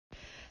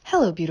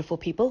Hello, beautiful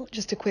people.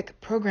 Just a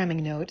quick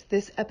programming note.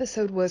 This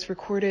episode was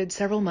recorded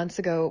several months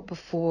ago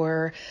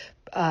before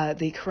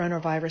the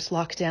coronavirus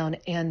lockdown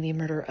and the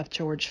murder of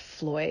George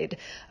Floyd,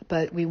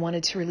 but we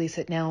wanted to release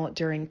it now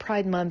during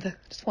Pride Month.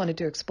 Just wanted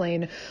to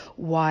explain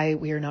why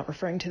we are not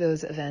referring to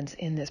those events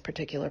in this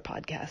particular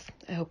podcast.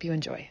 I hope you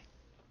enjoy.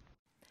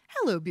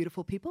 Hello,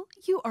 beautiful people.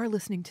 You are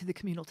listening to the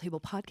Communal Table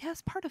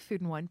Podcast, part of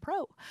Food and Wine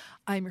Pro.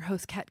 I'm your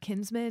host, Kat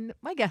Kinsman.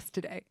 My guest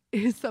today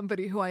is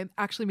somebody who I'm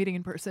actually meeting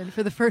in person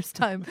for the first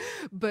time,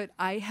 but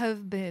I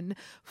have been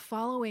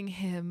following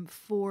him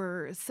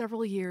for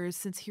several years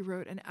since he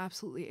wrote an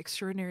absolutely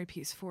extraordinary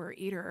piece for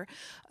Eater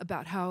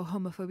about how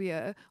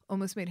homophobia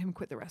almost made him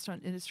quit the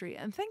restaurant industry.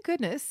 And thank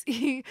goodness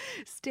he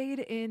stayed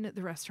in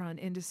the restaurant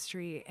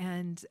industry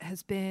and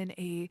has been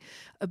a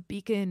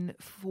beacon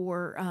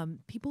for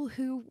people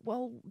who,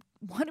 well,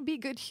 want to be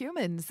good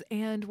humans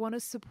and want to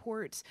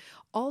support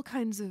all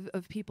kinds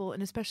of people,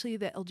 and especially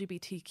the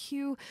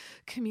LGBTQ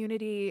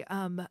community.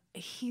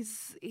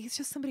 He's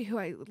just somebody who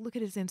I look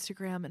at his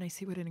Instagram and I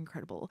see what an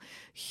incredible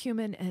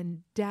human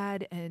and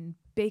dad and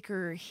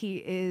baker he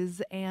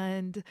is.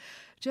 And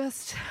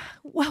just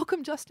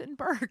welcome, Justin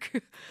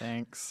Burke.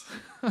 Thanks.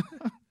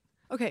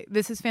 Okay,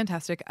 this is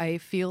fantastic. I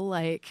feel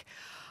like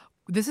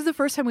this is the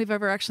first time we've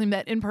ever actually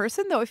met in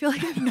person, though I feel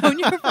like I've known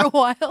you for a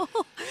while.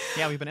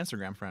 Yeah, we've been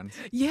Instagram friends.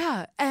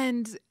 Yeah,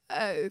 and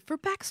for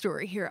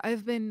backstory here,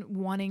 I've been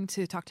wanting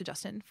to talk to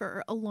Justin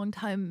for a long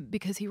time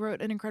because he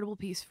wrote an incredible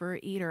piece for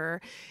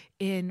Eater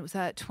was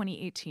that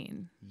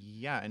 2018?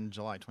 Yeah, in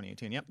July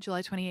 2018, yep.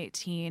 July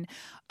 2018,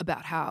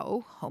 about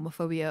how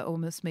homophobia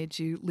almost made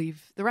you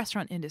leave the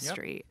restaurant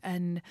industry. Yep.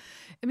 And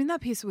I mean,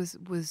 that piece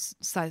was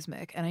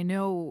seismic, and I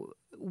know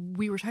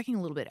we were talking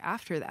a little bit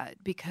after that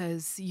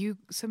because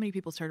so many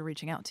people started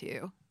reaching out to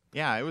you.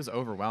 Yeah, it was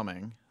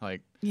overwhelming.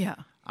 Yeah.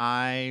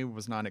 I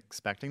was not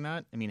expecting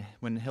that. I mean,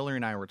 when Hillary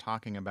and I were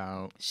talking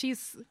about...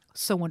 She's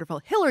so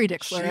wonderful. Hillary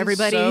Dixler, she's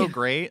everybody. So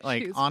great.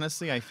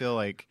 Honestly, I feel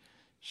like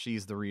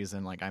she's the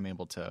reason I'm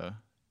able to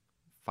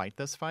fight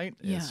this fight.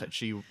 Yeah. Is that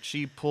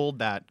she pulled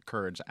that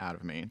courage out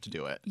of me to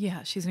do it.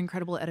 Yeah, she's an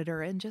incredible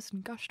editor and just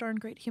gosh darn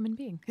great human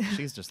being.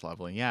 She's just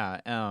lovely. Yeah.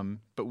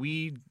 But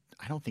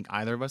I don't think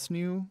either of us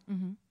knew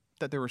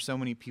that there were so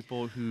many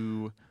people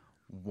who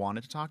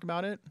wanted to talk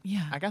about it.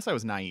 Yeah. I guess I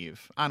was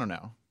naive. I don't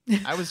know.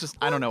 I was just,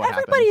 I don't know what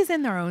happened. Everybody's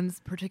in their own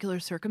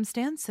particular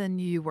circumstance, and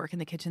you work in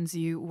the kitchens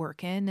you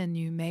work in, and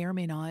you may or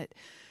may not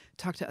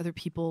talk to other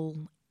people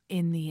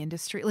in the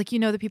industry.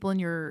 The people in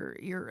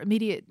your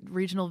immediate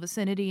regional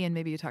vicinity, and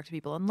maybe you talk to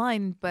people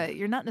online, but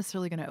you're not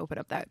necessarily going to open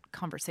up that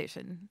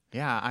conversation.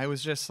 Yeah, I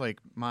was just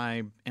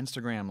my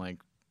Instagram,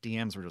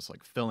 DMs were just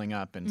filling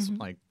up, and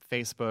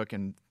Facebook,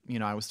 and,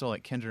 I was still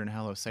Kindred and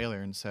Hello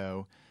Sailor, and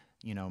so...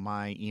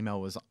 my email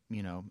was,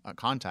 a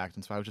contact.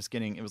 And so I was just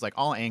it was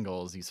all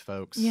angles, these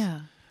folks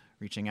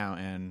reaching out,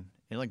 and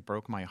it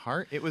broke my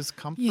heart. It was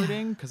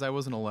comforting because I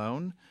wasn't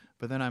alone.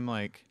 But then I'm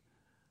ugh,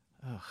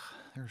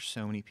 there are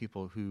so many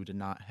people who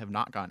have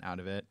not gotten out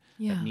of it,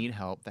 that need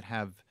help, that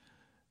have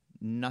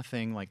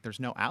nothing, there's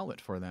no outlet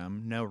for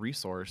them, no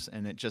resource.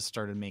 And it just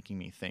started making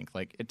me think,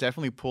 it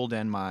definitely pulled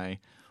in my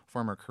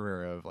former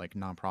career of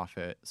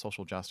nonprofit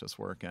social justice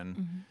work.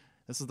 And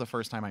this is the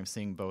first time I'm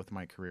seeing both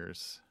my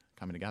careers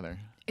coming together.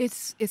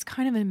 It's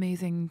kind of an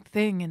amazing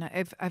thing, and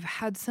I've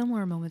had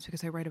similar moments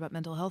because I write about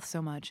mental health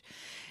so much,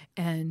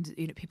 and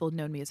people have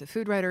known me as a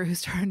food writer who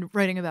started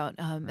writing about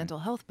mental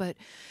health, but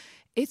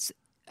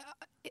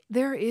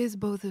there is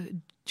both a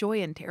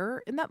joy and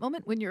terror in that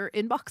moment when your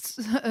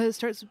inbox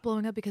starts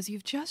blowing up because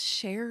you've just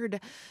shared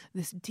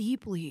this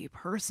deeply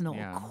personal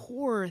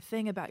core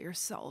thing about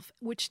yourself,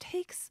 which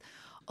takes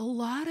a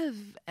lot of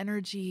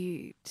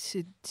energy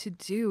to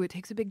do. It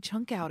takes a big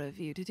chunk out of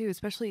you to do,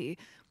 especially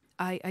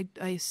I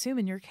assume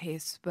in your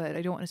case, but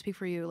I don't want to speak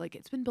for you,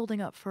 it's been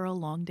building up for a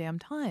long damn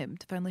time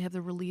to finally have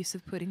the release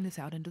of putting this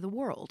out into the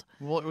world.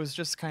 Well, it was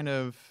just I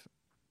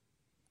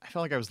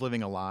felt like I was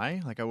living a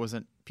lie.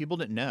 People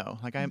didn't know.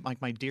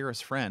 My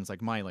dearest friends,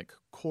 my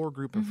core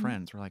group of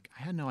friends were I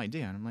had no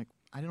idea. And I'm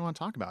I didn't want to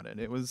talk about it.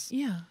 It was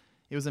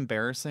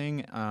embarrassing.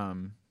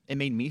 It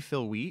made me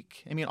feel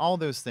weak. I mean, all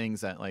those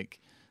things that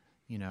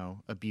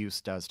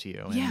abuse does to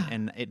you.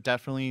 And it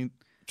definitely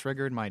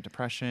triggered my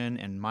depression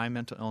and my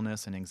mental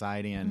illness and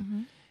anxiety,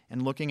 and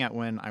looking at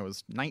when I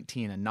was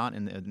 19 and not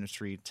in the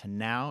industry to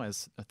now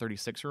as a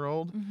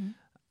 36-year-old,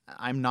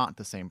 I'm not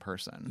the same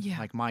person.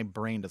 Yeah. My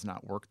brain does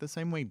not work the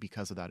same way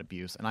because of that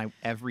abuse. And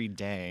every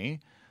day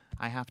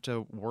I have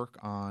to work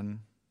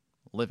on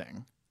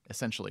living,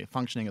 essentially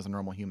functioning as a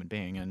normal human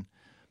being.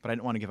 But I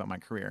didn't want to give up my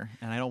career,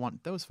 and I don't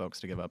want those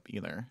folks to give up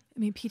either. I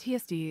mean,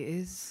 PTSD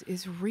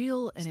is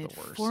real, and it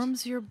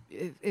forms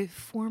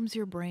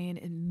your brain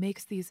and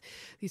makes these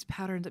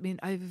patterns. I mean,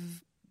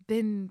 I've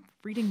been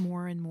reading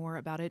more and more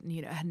about it,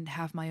 and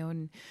have my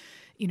own,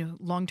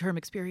 long-term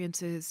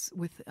experiences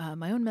with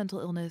my own mental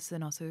illness,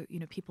 and also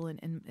people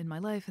in my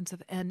life and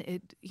stuff.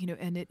 And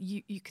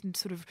you can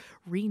sort of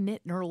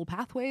re-knit neural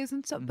pathways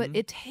and stuff, but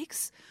it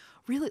takes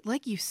really,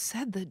 like you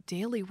said, the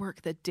daily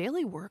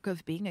work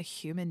of being a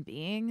human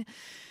being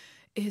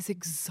is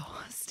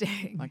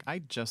exhausting. Like, I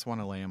just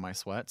want to lay in my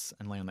sweats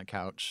and lay on the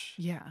couch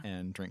Yeah.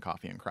 and drink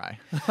coffee and cry.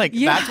 Like,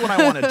 Yeah. that's what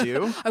I want to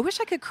do. I wish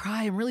I could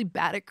cry. I'm really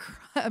bad at crying.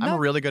 I'm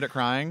really good at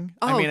crying.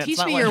 Oh, I mean, teach it's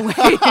not me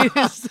like, your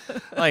ways.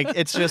 like,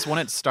 it's just when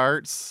it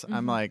starts,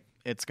 I'm like,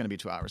 it's going to be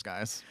 2 hours,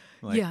 guys.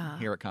 Like, Yeah.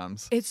 here it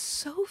comes. It's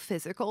so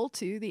physical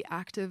too, the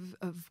act of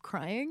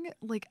crying.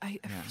 Like I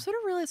sort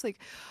of realized, like,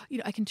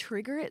 I can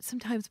trigger it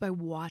sometimes by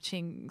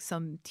watching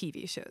some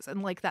TV shows,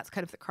 and like that's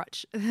kind of the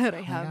crutch that I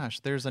Oh have. my gosh,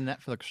 there's a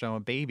Netflix show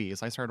of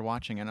babies. I started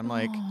watching it and I'm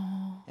like,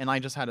 Oh, and I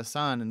just had a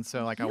son, and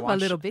so like you I have watched a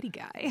little bitty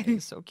guy.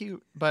 He's so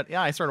cute. But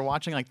yeah, I started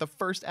watching like the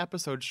first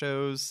episode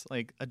shows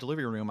like a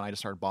delivery room and I just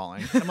started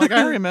bawling. I'm like,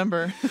 I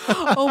remember.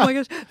 Oh my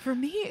gosh. For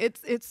me,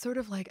 it's sort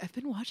of like I've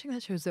been watching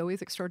that show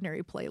Zoe's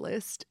Extraordinary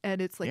Playlist,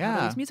 and it's like all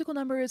Yeah. these musical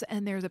numbers,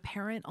 and there's a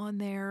parent on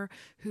there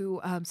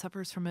who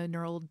suffers from a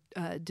neural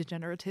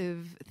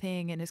degenerative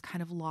thing and is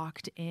kind of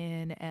locked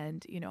in.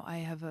 And I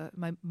have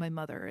my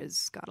mother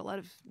has got a lot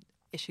of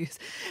issues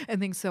and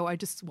things, so I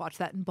just watch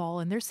that and bawl,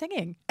 and they're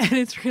singing, and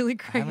it's really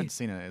I great. haven't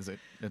seen it.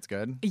 It's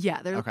good?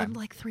 Yeah, Okay. I'm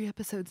like 3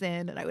 episodes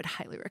in, and I would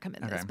highly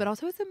recommend this. Okay. But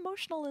also, it's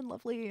emotional and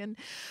lovely,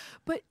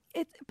 but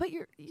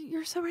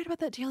you're so right about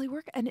that daily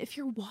work. And if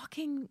you're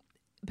walking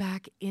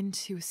back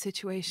into a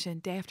situation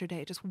day after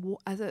day, just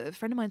as a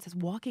friend of mine says,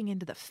 walking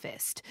into the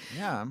fist,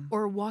 Yeah.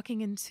 or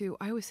walking into,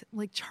 I always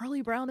like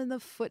Charlie Brown in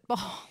the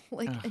football,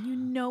 like, and you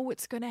know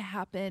what's going to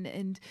happen,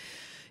 and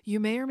you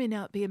may or may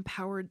not be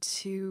empowered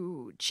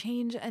to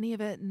change any of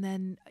it. And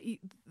then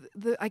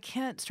I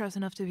can't stress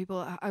enough to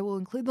people, I will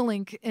include the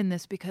link in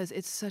this because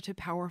it's such a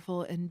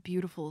powerful and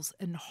beautiful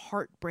and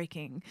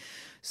heartbreaking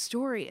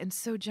story, and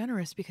so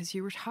generous, because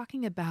you were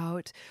talking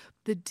about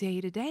the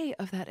day-to-day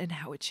of that and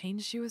how it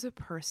changed you as a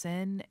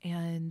person,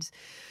 and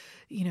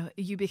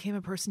you became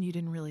a person you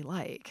didn't really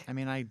like. I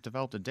mean, I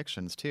developed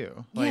addictions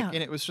too. Like, Yeah.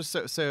 and it was just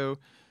so,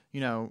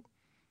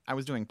 I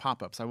was doing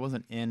pop-ups. I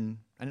didn't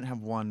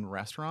have one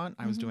restaurant.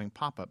 I was doing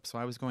pop-ups. So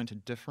I was going to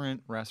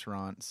different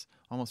restaurants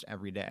almost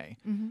every day.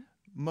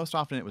 Most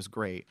often it was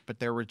great, but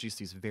there were just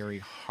these very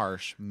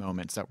harsh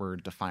moments that were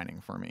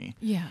defining for me.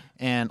 Yeah.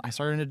 And I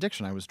started an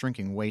addiction. I was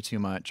drinking way too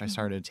much. I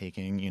started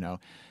taking,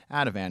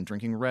 Ativan,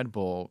 drinking Red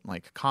Bull,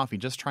 like coffee,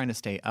 just trying to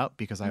stay up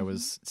because I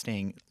was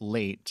staying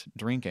late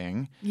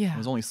drinking. Yeah. I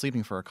was only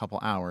sleeping for a couple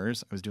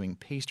hours. I was doing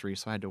pastry,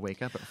 so I had to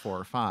wake up at 4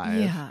 or 5.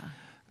 Yeah.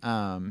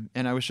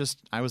 And I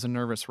was a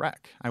nervous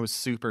wreck. I was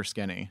super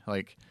skinny.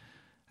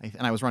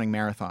 And I was running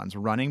marathons.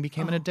 Running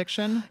became an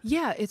addiction.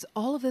 Yeah, it's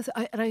all of this.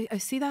 I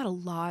see that a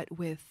lot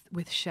with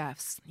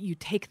chefs. You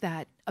take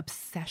that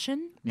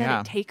obsession that Yeah.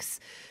 it takes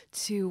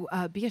to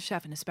be a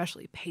chef, and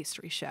especially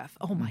pastry chef.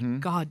 Oh my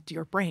God,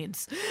 your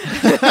brains!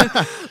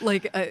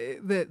 Like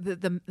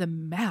the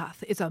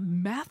math. It's a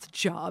math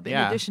job in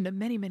Yeah. addition to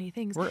many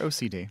things. We're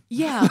OCD.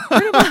 Yeah,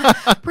 pretty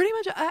much. Pretty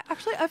much.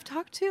 Actually, I've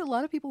talked to a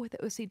lot of people with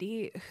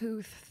OCD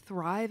who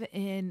thrive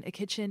in a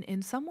kitchen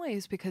in some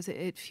ways because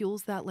it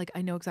fuels that. Like,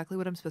 I know exactly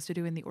what I'm supposed to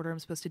do in the order I'm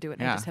supposed to do it,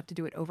 and I Yeah. just have to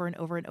do it over and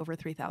over and over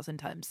 3,000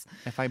 times.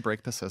 If I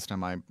break the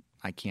system,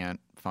 I can't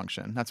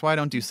function. That's why I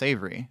don't do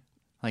savory.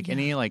 Like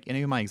any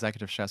of my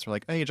executive chefs are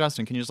like, "Hey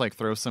Justin, can you just like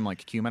throw some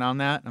like cumin on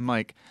that?" I'm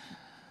like,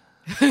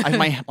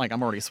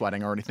 I'm already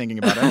sweating, already thinking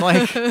about it. I'm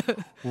like,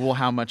 well,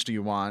 how much do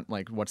you want?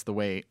 Like, what's the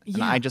weight? And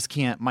Yeah. I just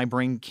can't. My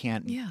brain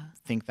can't Yeah.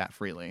 think that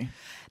freely.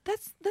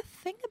 That's the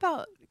thing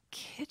about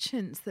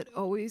kitchens that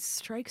always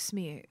strikes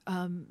me,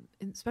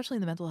 especially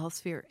in the mental health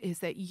sphere, is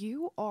that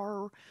you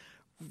are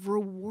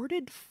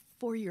rewarded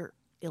for your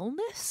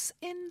illness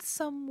in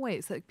some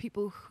ways. Like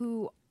people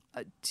who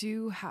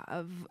do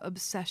have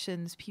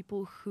obsessions,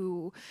 people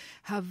who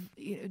have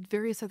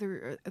various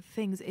other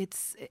things,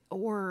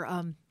 or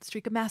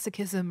streak of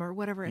masochism or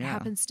whatever it Yeah.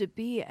 happens to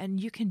be, and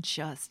you can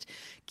just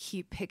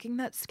keep picking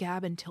that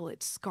scab until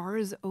it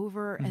scars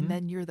over, and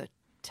then you're the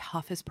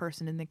toughest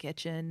person in the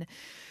kitchen.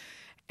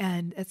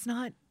 And it's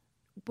not,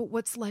 but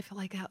what's life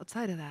like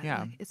outside of that?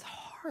 Yeah. Like, it's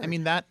hard. I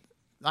mean,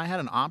 I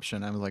had an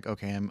option. I was like,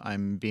 okay,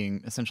 I'm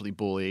being essentially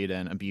bullied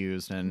and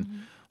abused, and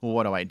well,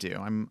 what do I do?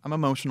 I'm an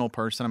emotional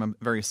person. I'm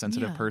a very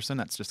sensitive Yeah. person.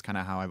 That's just kind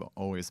of how I've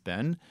always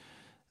been.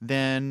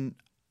 Then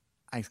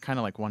I kind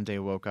of like one day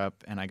woke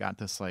up and I got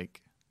this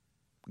like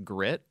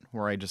grit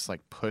where I just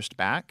like pushed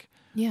back.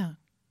 Yeah.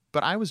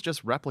 But I was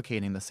just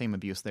replicating the same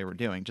abuse they were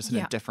doing, just in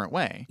Yeah. a different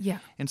way. Yeah.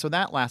 And so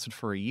that lasted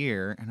for a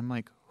year, and I'm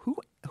like,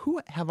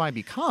 who have I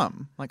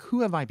become? Like,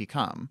 who have I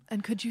become?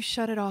 And could you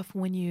shut it off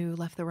when you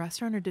left the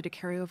restaurant, or did it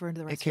carry over into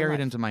the rest It of your carried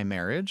life? into my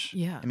marriage.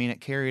 Yeah. I mean, it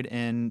carried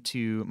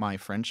into my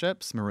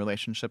friendships, my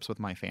relationships with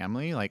my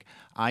family. Like,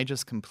 I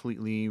just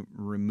completely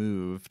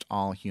removed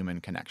all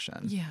human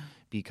connection. Yeah.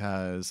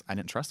 Because I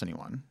didn't trust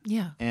anyone.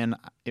 Yeah. And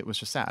it was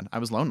just sad. I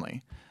was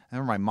lonely. I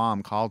remember my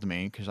mom called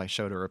me because I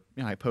showed her,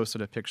 I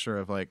posted a picture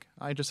of like,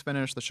 I just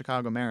finished the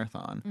Chicago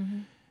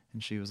Marathon.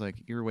 And she was like,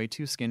 "You're way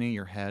too skinny.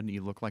 Your head,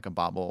 you look like a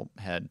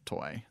bobblehead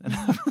toy." And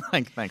I'm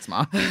like, "Thanks,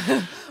 Mom."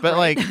 But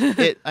like,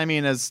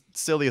 as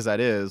silly as that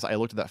is, I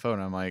looked at that photo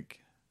and I'm like,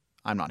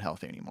 I'm not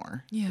healthy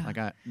anymore. Yeah.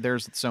 Like,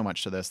 there's so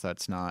much to this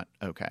that's not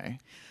okay.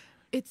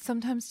 It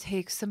sometimes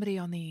takes somebody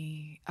on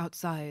the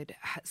outside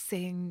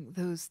saying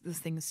those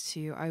things to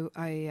you.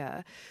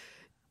 I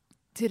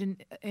did an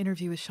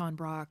interview with Sean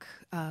Brock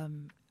at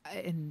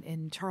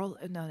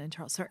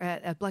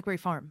Blackberry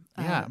Farm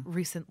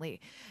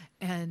recently,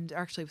 and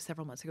actually it was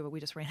several months ago, but we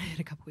just ran it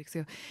a couple weeks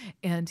ago.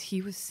 And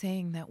he was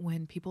saying that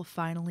when people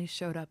finally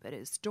showed up at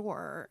his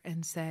door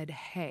and said,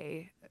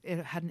 "Hey,"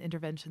 it had an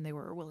intervention, they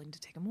were willing to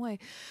take him away.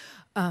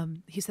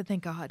 He said,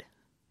 "Thank God."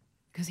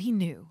 Because he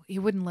knew he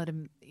wouldn't let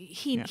him.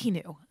 He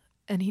knew,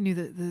 and he knew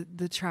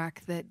the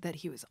track that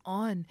he was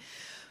on,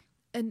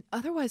 and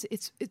otherwise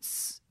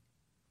it's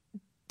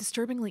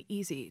disturbingly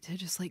easy to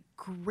just like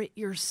grit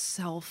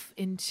yourself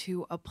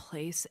into a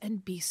place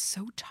and be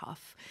so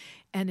tough.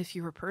 And if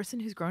you're a person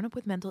who's grown up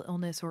with mental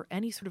illness or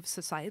any sort of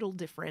societal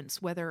difference,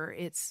 whether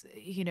it's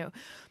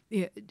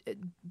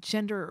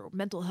gender,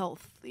 mental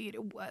health,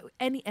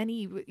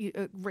 any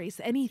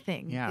race,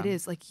 anything, it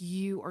is like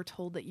you are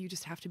told that you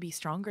just have to be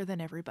stronger than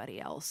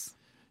everybody else.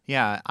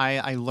 Yeah,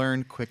 I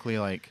learned quickly,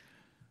 like,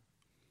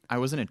 I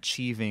wasn't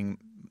achieving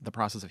the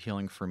process of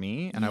healing for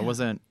me, and I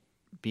wasn't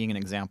being an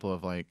example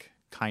of like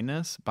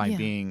kindness by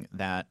being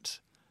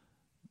that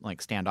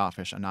like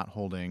standoffish and not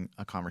holding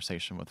a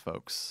conversation with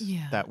folks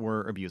that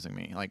were abusing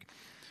me. Like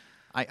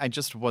I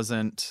just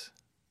wasn't,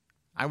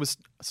 I was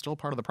still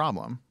part of the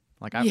problem.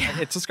 Like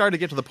it just started to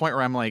get to the point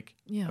where I'm like,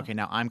 okay,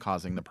 now I'm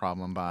causing the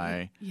problem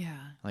by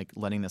like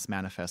letting this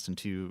manifest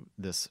into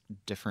this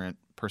different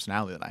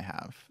personality that I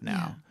have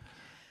now.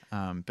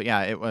 But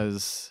yeah, it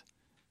was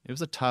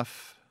a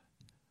tough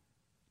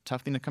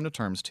thing to come to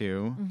terms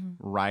to.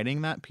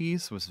 Writing that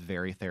piece was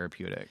very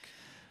therapeutic.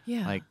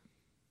 Yeah. Like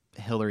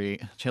Hillary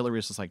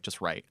was just like,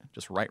 just write.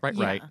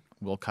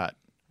 We'll cut.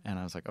 And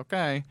I was like,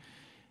 okay.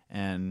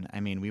 And I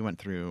mean, we went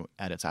through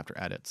edits after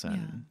edits,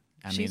 and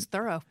she's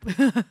thorough.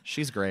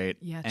 She's great.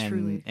 Yeah, and,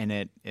 truly. And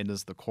it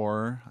is the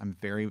core. I'm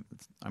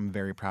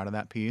very proud of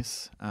that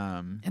piece.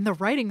 And the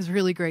writing's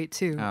really great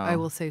too. I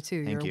will say too.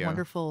 You're a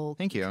wonderful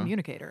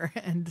communicator,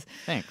 and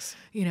thanks.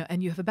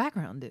 And you have a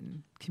background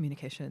in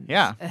communication.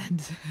 Yeah.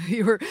 And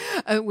you were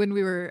when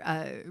we were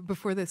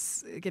before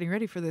this, getting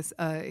ready for this.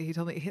 He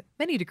told me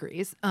many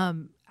degrees.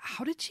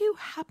 How did you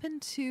happen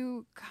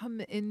to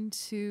come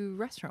into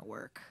restaurant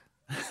work?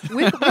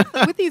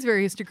 with these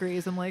various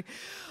degrees and like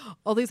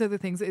all these other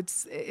things,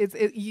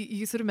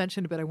 you sort of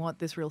mentioned, but I want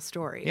this real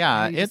story.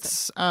 Yeah,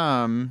 it's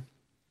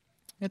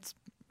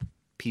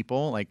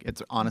people, like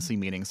it's honestly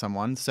meeting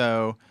someone.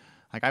 So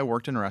like I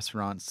worked in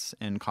restaurants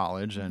in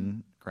college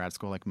and grad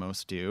school, like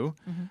most do.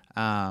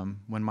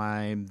 When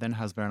my then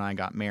husband and I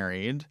got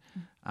married,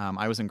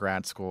 I was in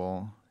grad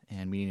school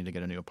and we needed to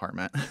get a new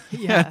apartment.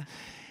 Yeah.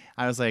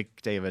 I was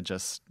like, David,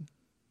 just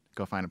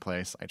go find a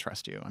place. I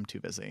trust you. I'm too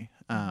busy.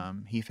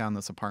 He found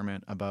this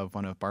apartment above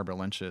one of Barbara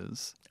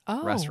Lynch's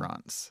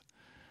restaurants,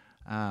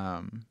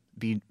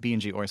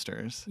 B&G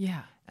Oysters.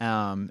 Yeah.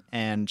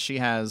 And she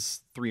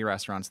has 3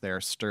 restaurants there,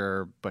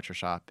 Stir, Butcher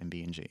Shop, and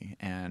B&G.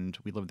 And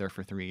we lived there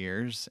for 3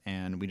 years,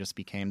 and we just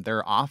became,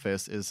 their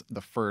office is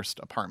the first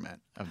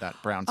apartment of that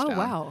brownstone.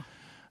 Oh,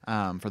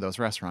 wow. For those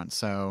restaurants.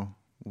 So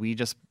we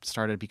just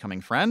started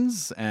becoming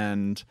friends,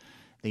 and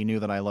they knew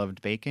that I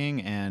loved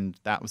baking, and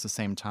that was the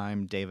same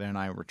time David and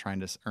I were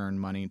trying to earn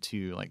money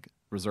to like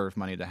reserve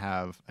money to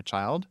have a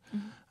child.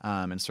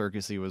 And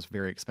surrogacy was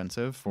very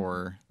expensive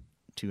for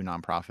 2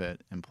 nonprofit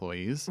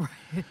employees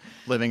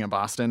living in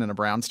Boston in a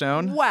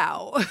brownstone.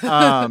 Wow.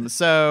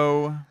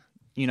 So,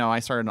 I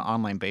started an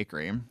online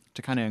bakery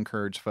to kind of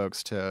encourage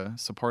folks to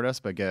support us,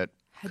 but get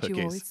cookies. Had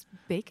you always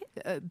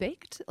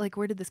baked? Like,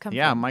 where did this come from?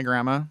 Yeah, my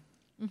grandma.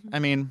 I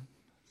mean,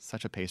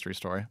 such a pastry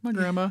story. My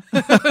grandma.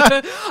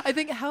 I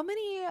think how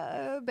many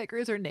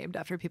bakeries are named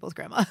after people's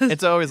grandmas?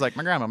 It's always like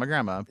my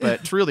grandma.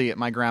 But truly,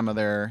 my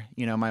grandmother,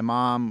 my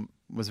mom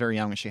was very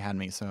young when she had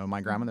me. So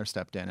my grandmother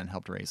stepped in and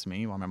helped raise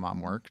me while my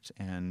mom worked.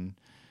 And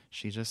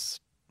she's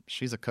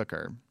a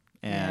cooker.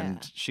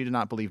 And she did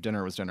not believe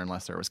dinner was dinner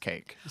unless there was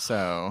cake.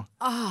 So.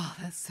 Oh,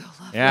 that's so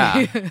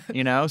lovely.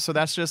 Yeah. So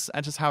that's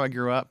just how I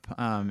grew up.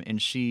 And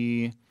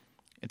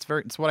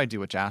it's what I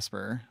do with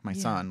Jasper, my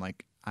son.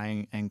 Like,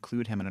 I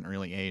include him at an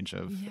early age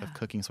of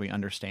cooking so he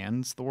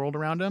understands the world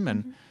around him.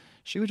 And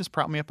she would just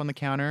prop me up on the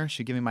counter.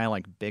 She'd give me my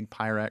like big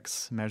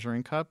Pyrex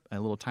measuring cup, a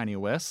little tiny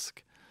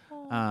whisk.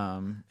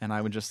 And I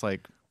would just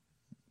like,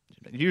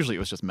 usually it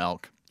was just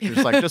milk. She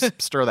was like,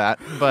 just stir that.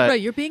 But right,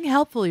 you're being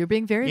helpful. You're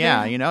being very,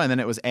 very and then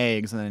it was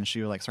eggs. And then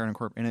she would like start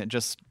incorporating, and it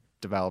just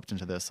developed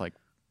into this like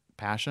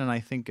passion. And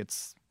I think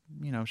it's,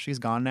 she's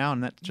gone now.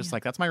 And that's just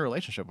like, that's my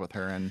relationship with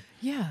her. And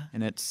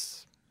and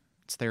it's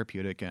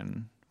therapeutic.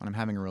 And when I'm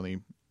having a really,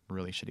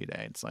 really shitty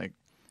day, it's like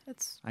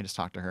I just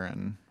talk to her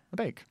and I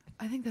bake.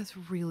 I think that's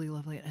really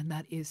lovely. And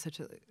that is such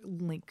a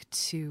link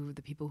to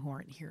the people who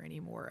aren't here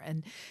anymore.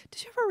 And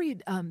did you ever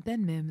read,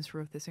 Ben Mims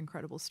wrote this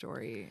incredible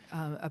story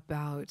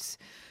about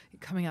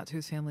coming out to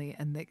his family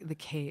and the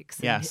cakes.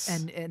 Yes.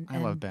 And I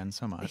love Ben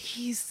so much.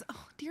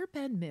 Dear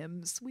Ben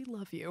Mims, we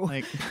love you.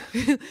 Like,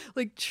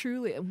 like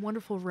truly a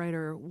wonderful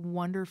writer,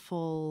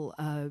 wonderful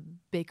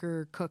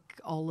baker, cook,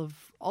 all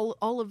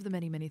of the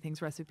many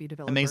things, recipe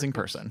developer. amazing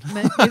person.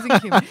 Amazing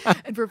human.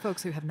 And for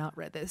folks who have not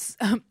read this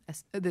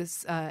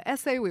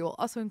essay, we will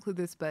also include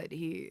this, but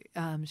he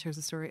shares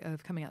a story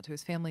of coming out to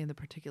his family and the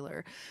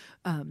particular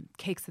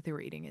cakes that they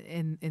were eating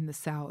in the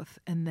South,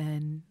 and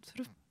then sort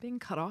of being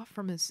cut off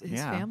from his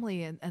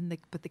family,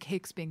 but the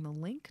cakes being the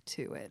link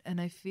to it. And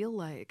I feel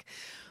like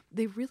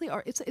they really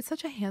are. It's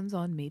such a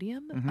hands-on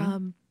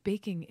medium.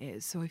 Baking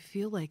is. So I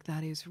feel like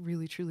that is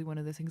really, truly one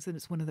of the things, and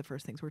it's one of the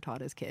first things we're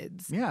taught as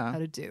kids how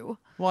to do.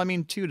 Well, I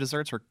mean, too,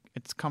 desserts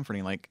it's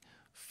comforting. Like,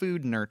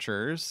 food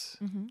nurtures.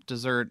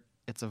 Dessert,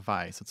 it's a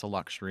vice. It's a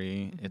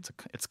luxury.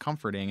 It's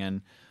comforting.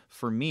 And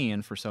for me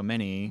and for so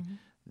many,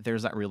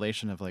 there's that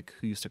relation of like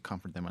who used to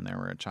comfort them when they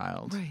were a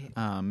child.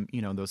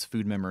 Right. Those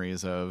food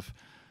memories of,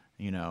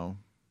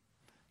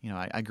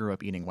 I grew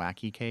up eating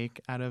wacky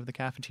cake out of the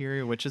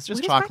cafeteria, which is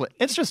just chocolate.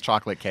 It's just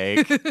chocolate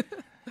cake.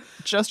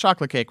 Just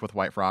chocolate cake with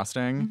white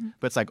frosting,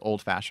 but it's like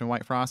old-fashioned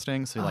white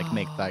frosting. So you like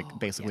make like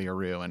basically a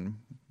roux and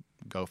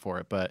go for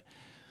it. But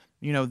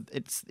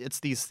it's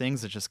these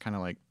things that just kind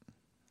of like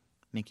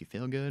make you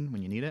feel good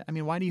when you need it. I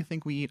mean, why do you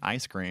think we eat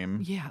ice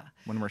cream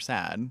when we're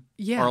sad?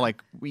 Yeah. Or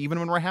like even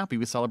when we're happy,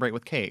 we celebrate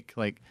with cake.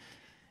 Like,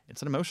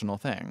 it's an emotional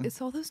thing.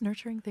 It's all those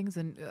nurturing things.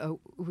 And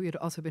we had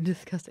also been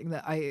discussing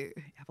that I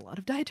have a lot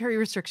of dietary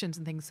restrictions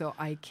and things, so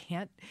I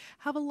can't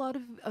have a lot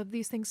of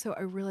these things. So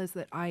I realized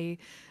that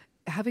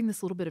having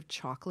this little bit of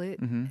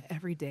chocolate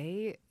every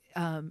day,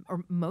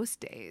 or most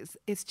days,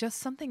 it's just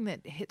something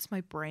that hits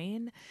my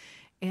brain.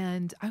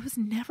 And I was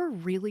never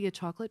really a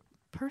chocolate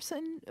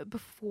person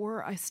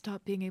before I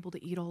stopped being able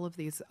to eat all of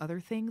these other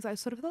things. I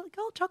sort of thought like,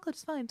 oh, chocolate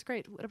is fine, it's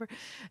great, whatever.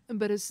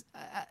 But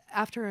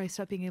after I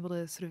stopped being able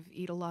to sort of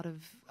eat a lot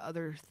of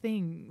other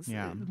things,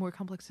 more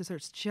complex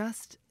desserts,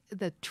 just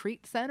the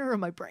treat center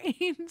of my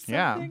brain,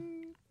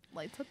 something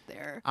lights up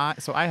there.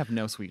 So I have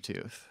no sweet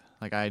tooth.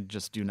 Like, I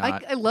just do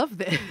not. I love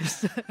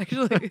this,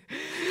 actually.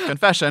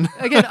 Confession.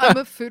 Again, I'm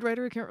a food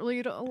writer who can't really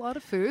eat a lot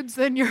of foods,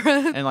 and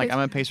I'm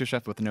a pastry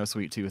chef with no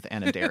sweet tooth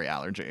and a dairy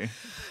allergy.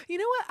 You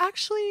know what?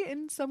 Actually,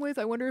 in some ways,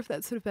 I wonder if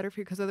that's sort of better for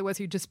you, because otherwise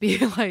you'd just be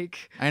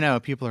like... I know.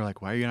 People are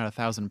like, why are you not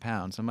 1,000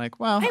 pounds? I'm like,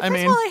 well, first of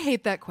all, I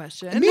hate that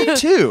question. Me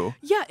too.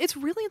 Yeah, it's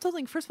really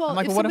insulting. First of all, I'm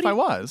like, well, what if I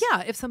was?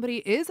 Yeah, if somebody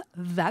is,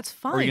 that's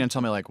fine. Or are you going to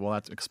tell me like, well,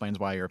 that explains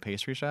why you're a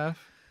pastry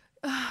chef?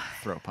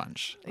 Throw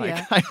punch.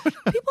 Like, yeah.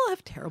 People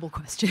have terrible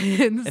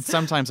questions. And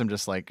sometimes I'm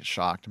just like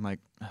shocked. I'm like,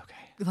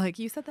 okay. Like,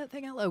 you said that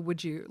thing out loud.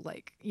 Would you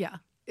like,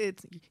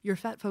 it's your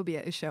fat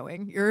phobia is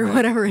showing. Your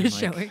whatever is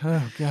showing.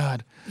 Oh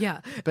God.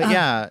 Yeah.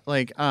 But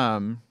like, I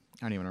don't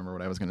even remember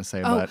what I was going to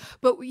say,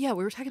 but yeah,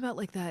 we were talking about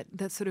like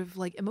that sort of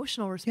like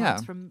emotional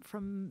response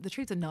from the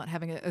treats and not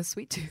having a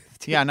sweet tooth.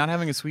 Yeah, not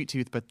having a sweet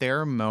tooth. But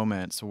there are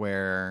moments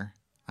where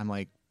I'm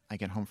like, I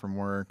get home from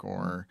work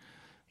or,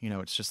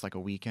 it's just like a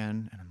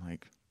weekend and I'm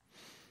like,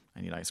 I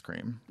need ice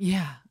cream.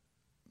 Yeah.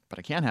 But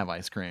I can't have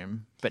ice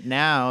cream. But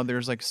now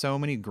there's like so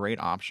many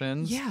great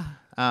options. Yeah.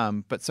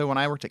 But so when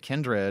I worked at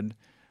Kindred,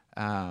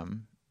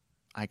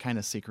 I kind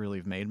of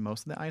secretly made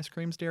most of the ice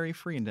creams dairy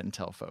free and didn't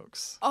tell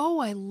folks. Oh,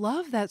 I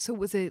love that. So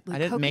was it like I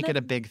didn't make it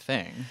a big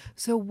thing.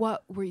 So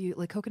what were you,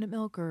 like coconut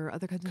milk or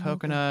other kinds of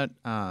coconut?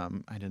 I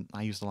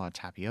used a lot of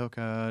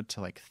tapioca to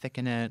like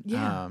thicken it.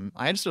 Yeah.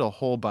 I just did a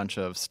whole bunch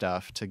of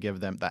stuff to give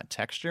them that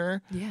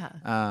texture. Yeah.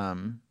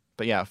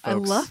 But yeah,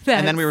 folks. I love that.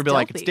 And then we would be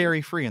like, it's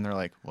dairy free. And they're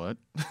like, what?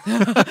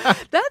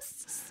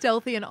 That's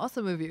stealthy and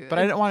awesome of you. But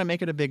I didn't want to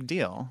make it a big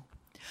deal.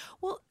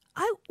 Well,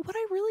 what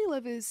I really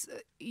love is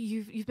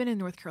you've been in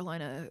North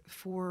Carolina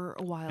for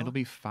a while. It'll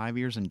be 5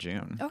 years in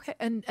June. Okay,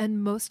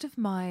 and most of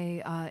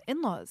my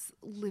in-laws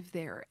live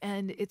there,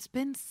 and it's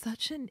been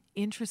such an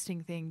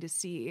interesting thing to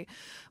see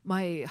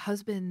my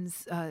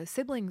husband's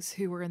siblings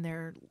who were in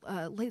their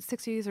late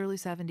 60s, early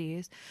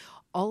 70s,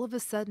 all of a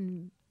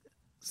sudden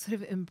sort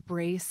of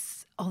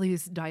embrace all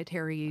these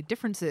dietary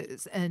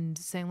differences and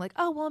saying like,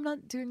 oh, well, I'm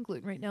not doing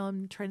gluten right now.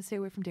 I'm trying to stay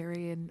away from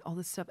dairy and all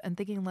this stuff. And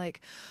thinking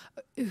like,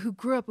 who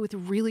grew up with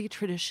really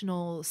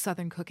traditional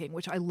Southern cooking,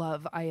 which I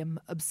love. I am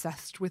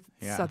obsessed with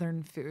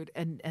Southern food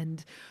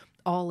and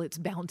all its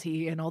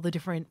bounty and all the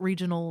different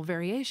regional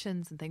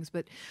variations and things.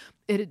 But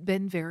it had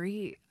been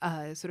very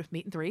sort of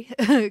meat and three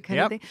kind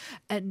of thing.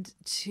 And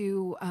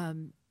to...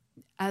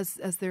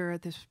 as they're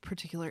at this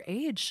particular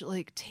age,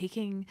 like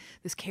taking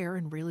this care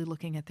and really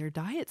looking at their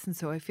diets. And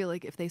so I feel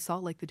like if they saw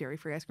like the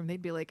dairy-free ice cream,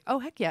 they'd be like, oh,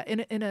 heck yeah,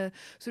 in a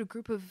sort of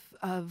group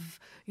of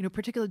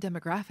particular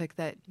demographic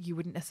that you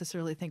wouldn't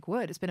necessarily think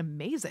would. It's been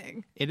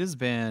amazing. It has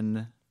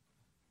been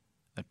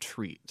a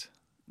treat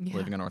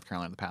living in North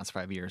Carolina the past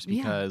 5 years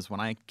because when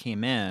I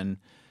came in,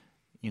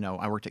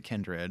 I worked at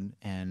Kindred,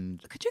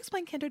 and Could you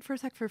explain Kindred for a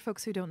sec for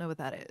folks who don't know what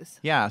that is?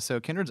 yeah, so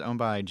Kindred's owned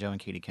by Joe and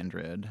Katie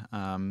Kindred,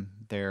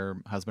 their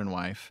husband and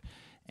wife,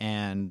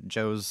 and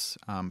Joe's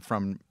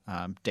from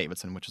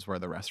Davidson, which is where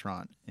the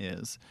restaurant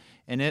is,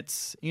 and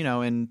it's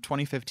in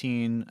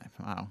 2015.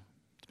 Wow,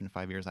 it's been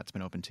 5 years. That's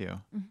been open too.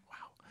 Wow,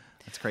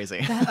 that's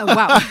crazy.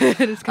 Wow,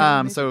 it is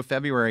kind of so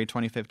February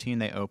 2015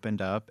 they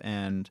opened up,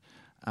 and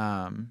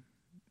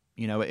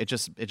it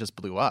just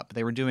blew up.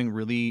 They were doing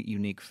really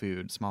unique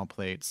food, small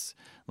plates.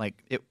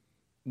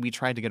 We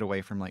tried to get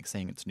away from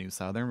saying it's New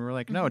Southern. We were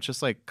like, no, it's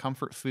just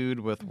comfort food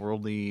with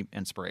worldly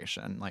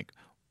inspiration.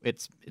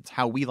 It's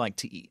how we like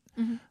to eat.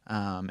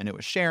 And it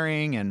was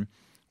sharing, and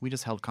we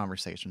just held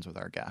conversations with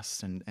our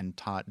guests and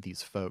taught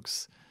these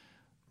folks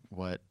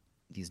what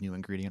these new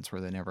ingredients were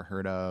they never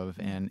heard of.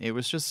 And it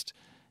was just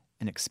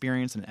an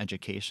experience and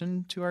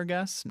education to our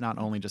guests, not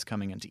only just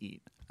coming in to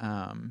eat.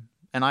 And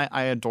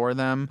I adore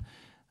them.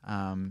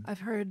 I've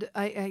heard,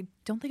 I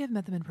don't think I've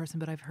met them in person,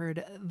 but I've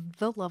heard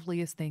the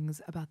loveliest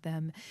things about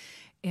them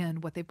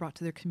and what they brought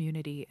to their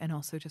community, and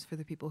also just for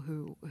the people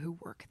who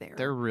work there.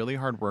 They're really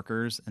hard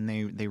workers, and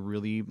they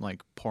really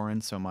pour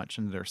in so much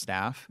into their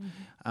staff.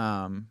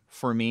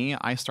 For me,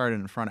 I started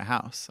in front of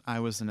house. I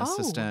was an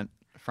assistant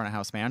front of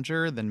house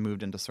manager, then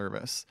moved into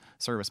service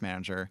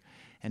manager.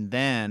 And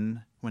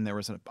then when there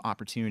was an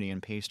opportunity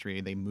in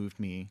pastry, they moved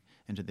me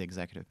into the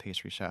executive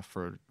pastry chef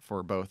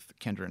for both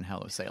Kindred and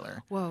Hello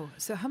Sailor. Whoa.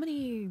 So how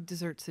many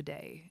desserts a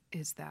day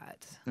is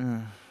that?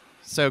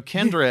 So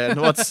Kindred,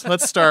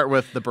 let's start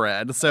with the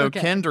bread. So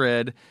Okay.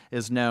 Kindred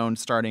is known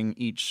starting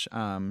each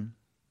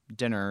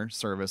dinner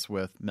service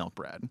with milk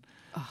bread.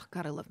 Oh,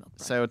 God, I love milk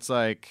bread. So it's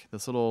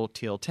this little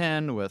teal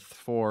tin with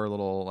 4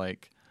 little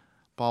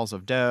balls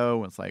of dough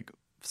with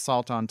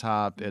salt on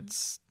top.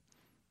 It's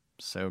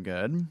so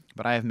good,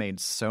 but I have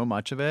made so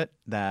much of it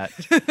that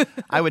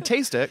I would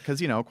taste it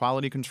because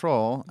quality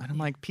control, and I'm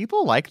like,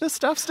 people like this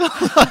stuff still.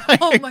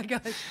 Oh my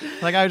gosh.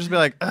 I would just be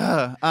like,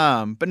 ugh.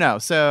 But no,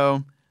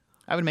 so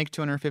I would make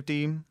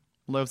 250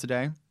 loaves a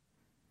day,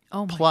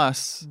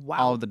 plus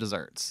all of the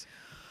desserts.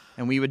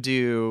 And we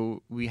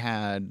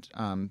had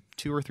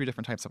 2 or 3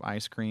 different types of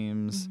ice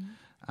creams,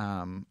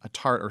 a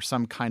tart or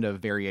some kind of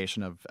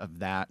variation of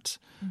that.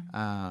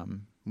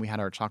 We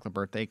had our chocolate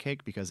birthday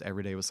cake because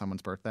every day was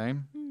someone's birthday,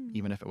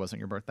 even if it wasn't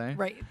your birthday.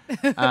 Right.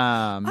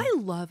 I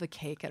love a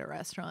cake at a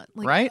restaurant.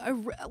 Right?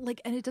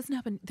 And it doesn't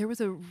happen. There was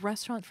a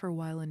restaurant for a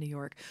while in New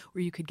York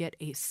where you could get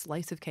a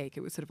slice of cake.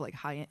 It was sort of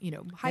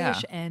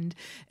high-ish end,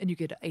 and you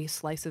get a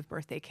slice of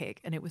birthday cake,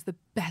 and it was the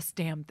best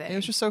damn thing. It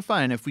was just so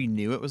fun. And if we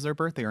knew it was their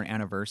birthday or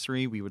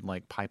anniversary, we would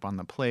pipe on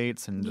the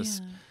plates and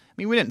just,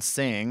 we didn't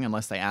sing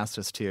unless they asked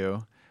us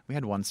to. We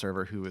had one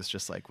server who was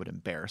just would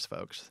embarrass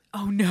folks.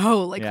 Oh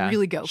no,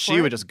 really go for it. She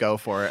would just go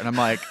for it. And I'm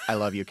like, I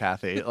love you,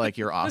 Kathy.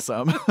 You're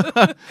awesome.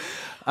 But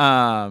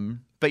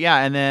yeah,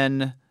 and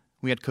then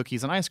we had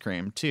cookies and ice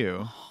cream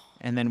too.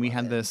 And then we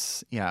had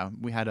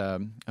we had a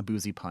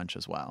boozy punch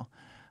as well.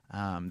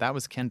 That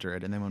was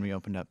Kindred. And then when we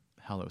opened up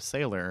Hello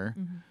Sailor,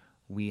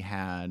 we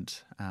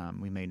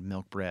made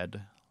milk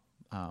bread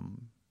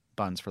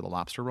buns for the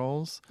lobster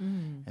rolls.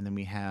 And then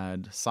we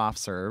had soft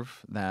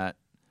serve that,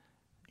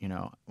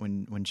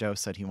 when Joe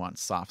said he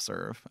wants soft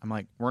serve, I'm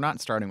like, we're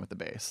not starting with the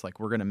base.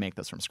 We're going to make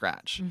this from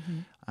scratch.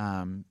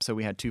 So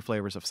we had 2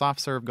 flavors of soft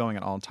serve going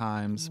at all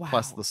times,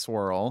 plus the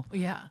swirl.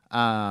 Yeah.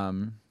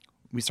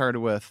 We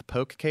started with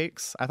poke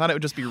cakes. I thought it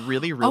would just be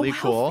really, really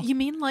cool. You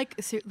mean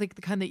the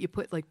kind that you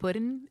put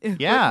pudding?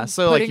 Yeah.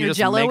 So you just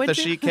Jell-O make the into?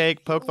 sheet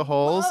cake, poke the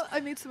holes. Oh,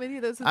 I made so many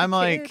of those as I'm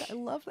a kid. like, I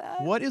love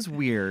that. What is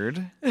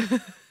weird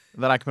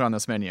that I could put on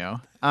this menu?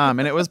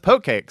 And it was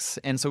poke cakes.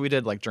 And so we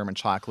did German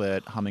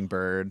chocolate,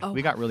 hummingbird.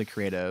 We got really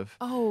creative.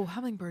 Oh,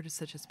 hummingbird is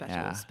such a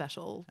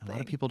special thing. A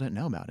lot of people didn't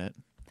know about it.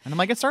 And I'm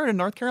like, it started in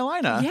North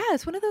Carolina. Yeah,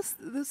 it's one of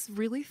those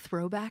really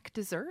throwback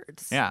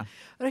desserts. Yeah.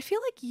 But I feel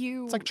like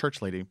it's like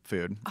church lady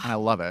food, and I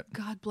love it.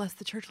 God bless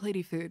the church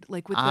lady food.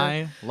 With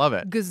I love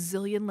it.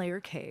 Gazillion layer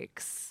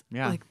cakes.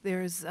 Yeah.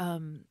 There's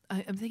I'm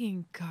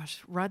thinking,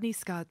 gosh, Rodney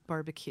Scott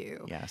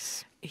Barbecue.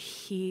 Yes.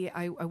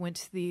 I went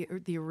to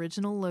the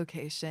original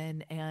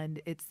location,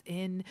 and it's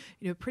in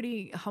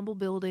pretty humble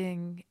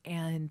building,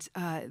 and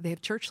they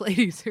have church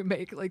ladies who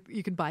make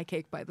you can buy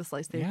cake by the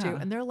slice there too,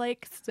 and they're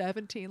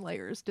 17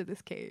 layers to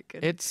this cake.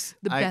 And it's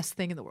the best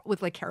thing in the world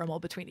with caramel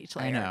between each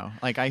layer. I know.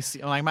 I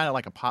see. I'm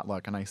at a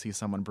potluck, and I see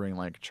someone bring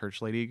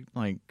church lady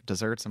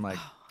desserts. I'm like,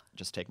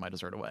 just take my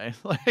dessert away.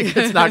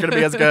 It's not going to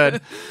be as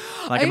good.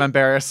 I'm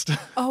embarrassed.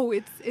 Oh,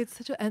 it's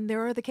such a, and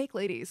there are the cake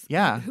ladies.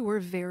 Yeah. Who are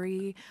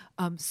very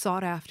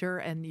sought after,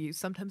 and you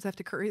sometimes have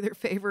to curry their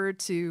favor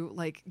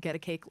to get a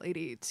cake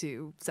lady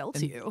to sell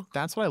to you.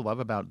 That's what I love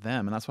about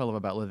them, and that's what I love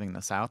about living in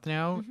the South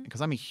now, because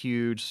I'm a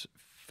huge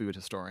food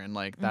historian.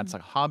 That's a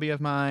hobby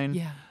of mine.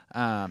 Yeah.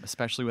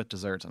 Especially with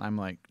desserts, and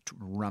I'm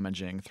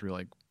rummaging through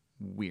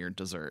weird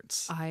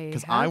desserts I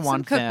because have I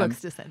want some them cookbooks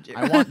to send you.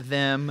 I want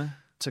them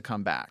to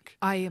come back.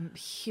 I am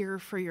here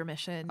for your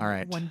mission. All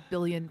right. 1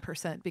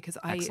 billion%, because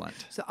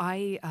Excellent.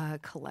 I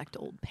collect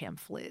old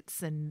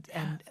pamphlets and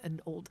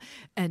old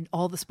and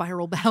all the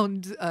spiral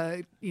bound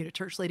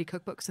church lady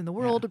cookbooks in the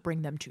world.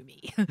 Bring them to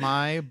me.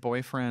 My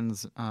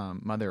boyfriend's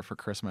mother for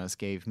Christmas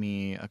gave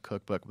me a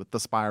cookbook with the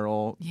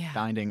spiral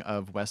binding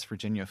of West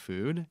Virginia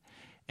food,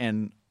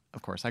 and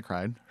of course I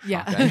cried.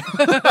 Shocking.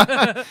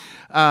 Yeah.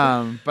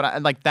 But I,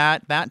 like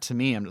that to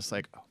me, I'm just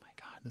like, oh my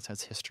God, this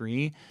has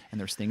history and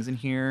there's things in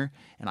here,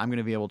 and I'm going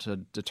to be able to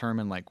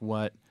determine like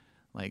what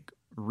like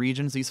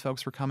regions these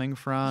folks were coming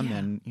from,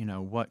 and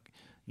what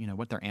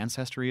their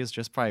ancestry is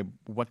just by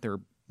what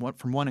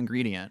from one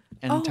ingredient,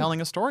 and telling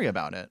a story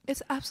about it.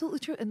 It's absolutely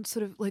true. And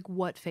sort of like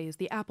what phase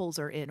the apples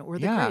are in, or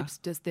the grapes.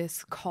 Does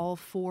this call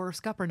for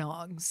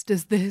scuppernongs?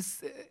 Does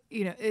this,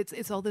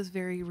 it's all those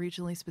very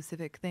regionally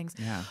specific things.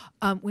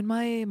 Yeah. When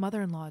my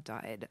mother-in-law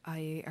died,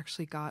 I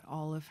actually got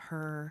all of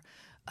her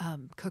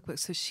cookbooks.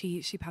 So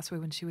she passed away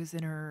when she was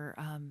in her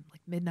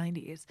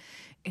mid-90s,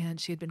 and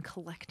she had been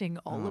collecting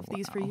all of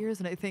these for years,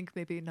 and I think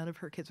maybe none of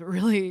her kids were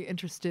really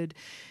interested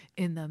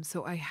in them.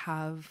 So I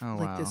have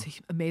this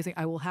amazing,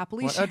 I will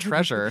happily what share a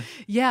treasure.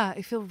 Yeah,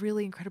 I feel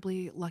really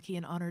incredibly lucky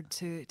and honored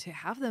to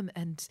have them,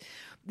 and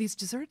these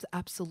desserts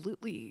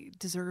absolutely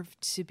deserve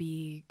to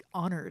be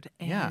honored,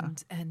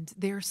 and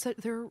they're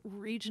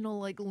regional,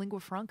 like lingua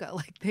franca,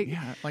 like they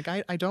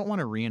I don't want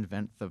to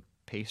reinvent the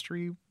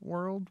pastry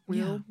world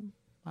wheel.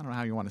 I don't know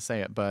how you want to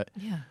say it, but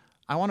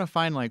I want to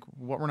find like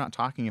what we're not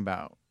talking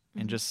about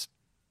and just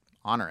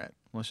honor it.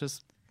 Let's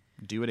just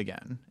do it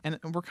again. And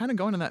we're kind of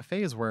going in that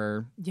phase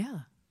where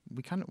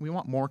we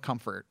want more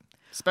comfort,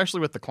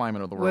 especially with the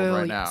climate of the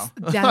world now.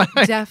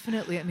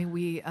 Definitely. I mean,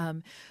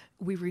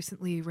 we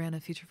recently ran a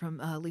feature from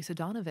Lisa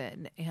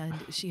Donovan, and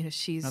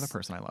she's another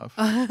person I love.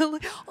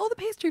 All the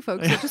pastry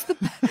folks are just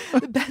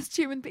the best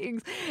human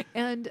beings,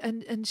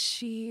 and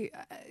she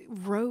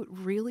wrote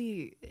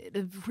in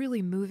a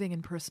really moving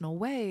and personal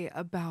way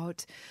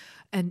about.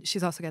 And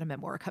she's also got a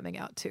memoir coming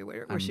out too,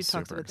 where she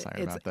talks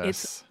about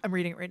this. I'm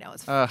reading it right now.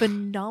 It's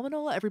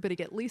phenomenal. Everybody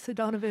get Lisa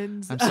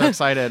Donovan's. I'm so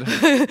excited.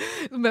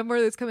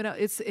 Memoir that's coming out.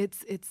 It's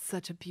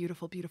such a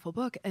beautiful, beautiful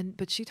book.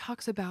 But she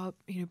talks about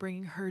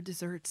bringing her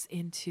desserts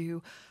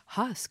into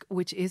Husk,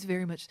 which is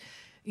very much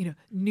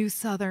New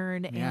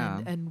Southern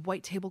and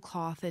white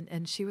tablecloth,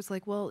 and she was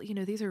like, well,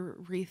 these are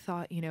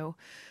rethought,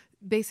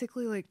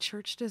 basically like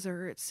church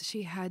desserts.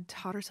 She had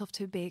taught herself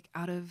to bake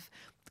out of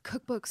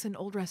cookbooks and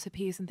old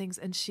recipes and things,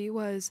 and she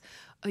was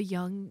a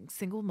young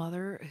single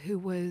mother who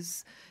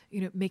was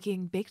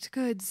making baked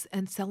goods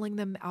and selling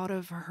them out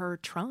of her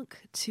trunk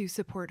to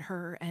support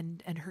her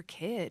and her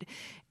kid.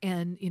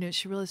 And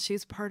she realized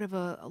she's part of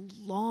a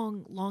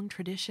long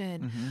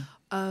tradition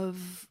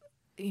of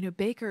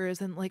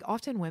bakers, and like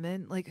often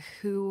women like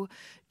who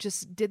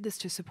just did this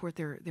to support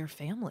their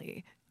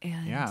family.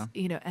 And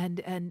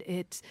and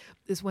it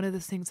is one of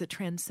those things that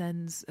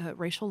transcends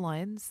racial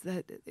lines,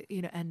 that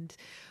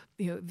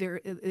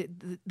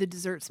the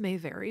desserts may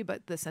vary,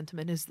 but the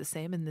sentiment is the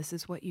same. And this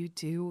is what you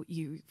do: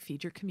 you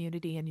feed your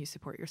community and you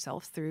support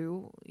yourself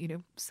through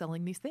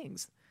selling these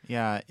things.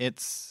 Yeah,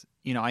 it's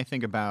I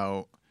think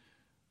about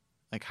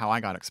like how I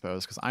got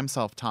exposed, because I'm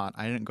self-taught.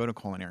 I didn't go to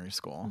culinary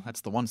school.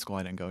 That's the one school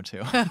I didn't go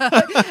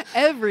to.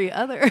 Every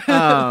other.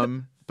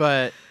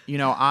 But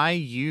I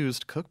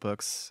used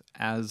cookbooks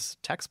as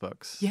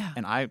textbooks. Yeah.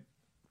 And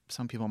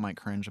some people might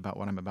cringe about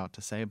what I'm about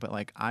to say, but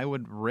like I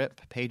would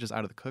rip pages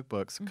out of the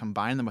cookbooks,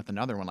 combine them with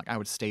another one. Like I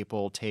would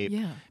staple, tape,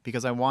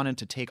 because I wanted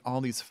to take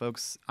all these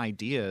folks'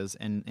 ideas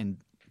and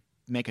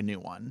make a new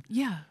one.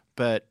 Yeah.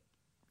 But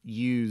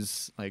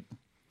use like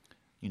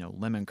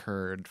lemon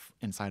curd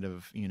inside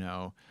of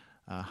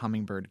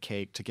hummingbird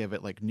cake to give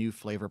it like new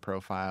flavor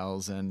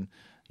profiles, and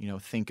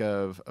think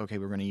of, okay,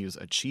 we're going to use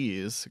a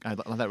cheese. I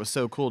thought that was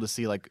so cool to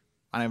see, like,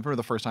 I remember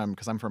the first time,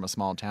 because I'm from a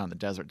small town in the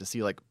desert, to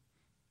see like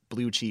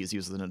blue cheese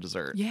used in a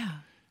dessert,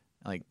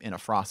 like in a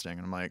frosting,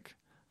 and I'm like,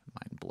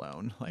 mind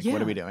blown. Like,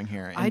 what are we doing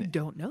here? And I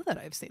don't know that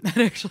I've seen that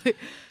actually.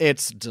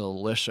 It's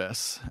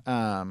delicious.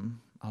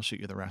 I'll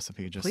shoot you the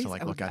recipe just Please, to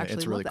like look at it.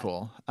 It's love really that.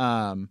 cool.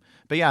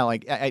 But yeah,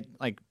 like I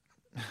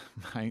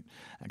my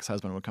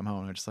ex-husband would come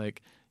home and just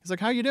like, he's like,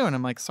 how you doing?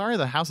 I'm like, sorry,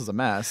 the house is a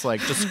mess. Like,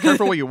 just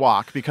careful where you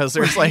walk, because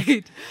there's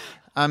like,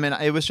 and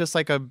it was just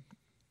like a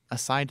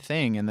side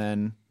thing. And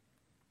then,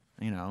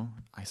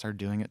 I started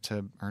doing it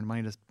to earn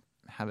money to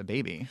have a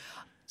baby.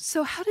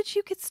 So how did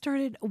you get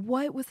started?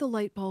 What was the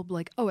light bulb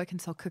like, oh, I can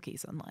sell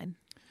cookies online?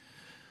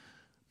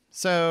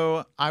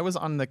 So I was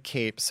on the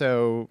Cape.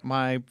 So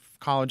my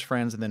college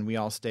friends, and then we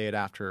all stayed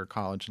after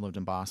college and lived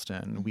in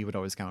Boston. We would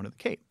always go to the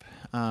Cape.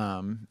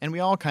 And we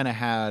all kind of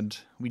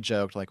we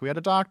joked, like we had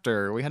a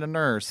doctor, we had a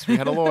nurse, we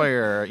had a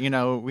lawyer,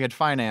 we had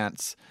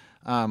finance.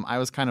 I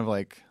was kind of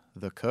like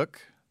the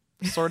cook,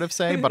 sort of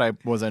say, but I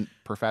wasn't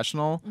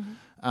professional.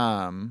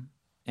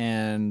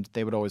 And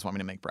they would always want me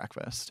to make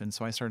breakfast. And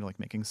so I started like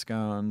making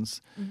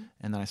scones,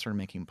 and then I started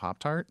making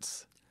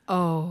Pop-Tarts.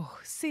 Oh,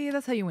 see,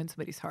 that's how you win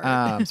somebody's heart.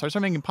 So I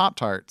started making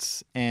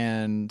Pop-Tarts,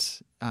 and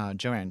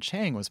Joanne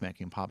Chang was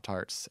making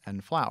Pop-Tarts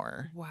and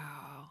flour.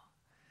 Wow.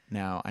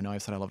 Now, I know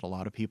I've said I loved a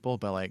lot of people,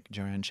 but like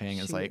Joanne Chang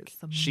is like,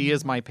 is she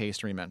is my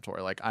pastry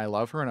mentor. Like, I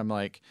love her, and I'm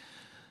like,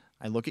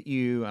 I look at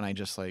you and I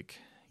just like,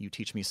 you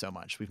teach me so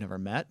much. We've never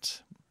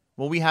met.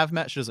 Well, we have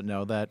met. She doesn't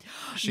know that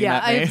she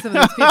met I me. have some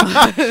of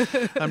those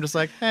people. I'm just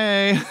like,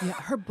 hey. Yeah,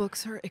 her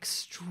books are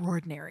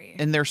extraordinary.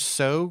 And they're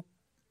so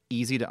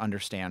easy to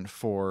understand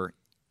for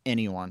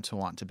anyone to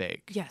want to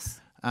bake.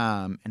 Yes.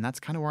 And that's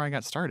kind of where I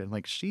got started.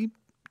 Like, she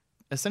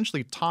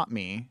essentially taught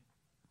me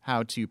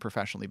how to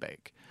professionally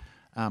bake.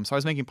 So I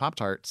was making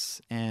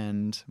Pop-Tarts,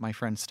 and my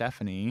friend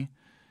Stephanie,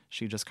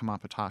 she just come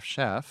off a Top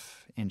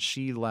Chef, and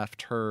she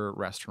left her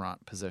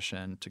restaurant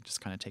position to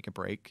just kind of take a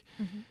break.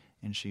 Mm-hmm.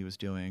 And she was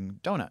doing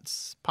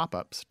donuts,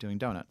 pop-ups, doing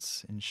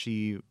donuts. And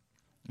she,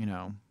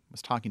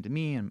 was talking to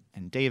me and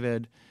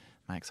David,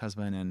 my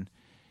ex-husband, and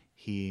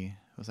he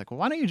was like, well,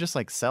 why don't you just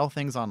like sell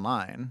things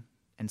online?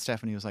 And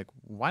Stephanie was like,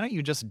 why don't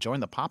you just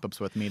join the pop-ups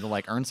with me to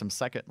like earn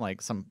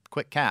some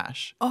quick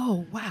cash?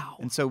 Oh, wow.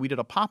 And so we did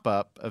a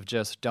pop-up of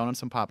just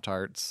donuts and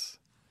Pop-Tarts.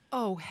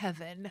 Oh,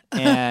 heaven.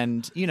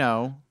 And,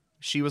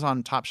 she was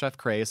on Top Chef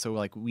craze, so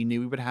like we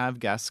knew we would have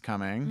guests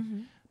coming.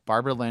 Mm-hmm.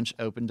 Barbara Lynch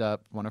opened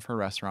up one of her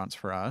restaurants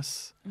for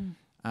us.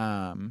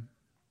 And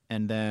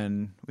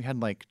then we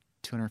had like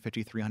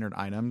 250, 300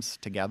 items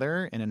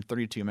together, and in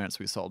 32 minutes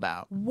we sold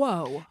out.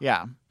 Whoa.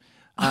 Yeah.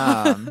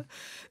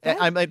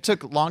 It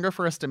took longer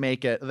for us to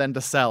make it than to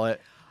sell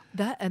it.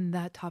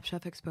 That Top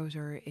Chef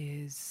exposure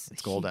is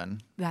It's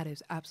golden. That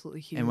is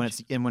absolutely huge.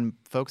 And when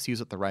folks use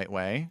it the right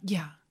way,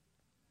 yeah,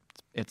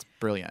 it's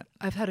brilliant.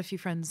 I've had a few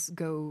friends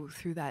go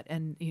through that,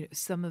 and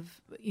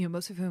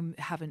most of whom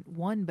haven't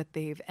won, but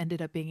they've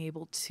ended up being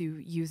able to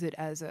use it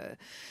as a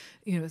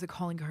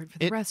calling card for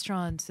the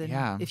restaurants.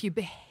 And if you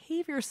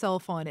behave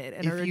yourself on it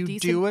and if are a you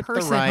decent do it the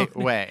person right on it,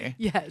 way,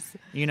 yes.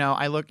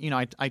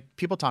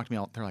 People talk to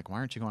me. They're like, "Why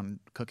aren't you going on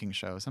cooking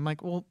shows?" I'm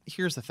like, "Well,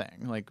 here's the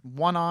thing. Like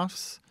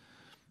one-offs,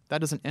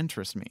 that doesn't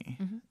interest me.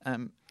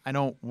 Mm-hmm. I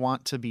don't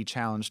want to be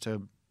challenged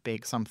to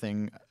bake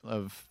something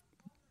of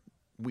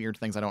weird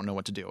things I don't know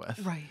what to do with.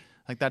 Right.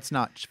 Like that's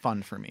not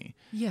fun for me.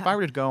 Yeah. If I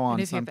were to go on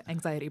and if you have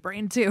anxiety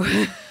brain too.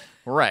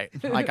 Right.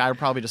 Like I would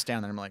probably just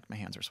stand there and I'm like, my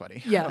hands are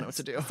sweaty. Yeah. I don't know what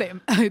to do. Same.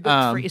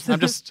 I'm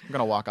just going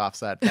to walk off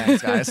set.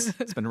 Thanks, guys.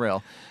 It's been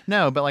real.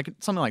 No, but like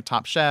something like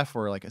Top Chef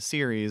or like a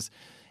series,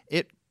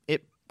 it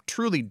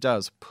truly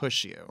does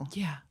push you.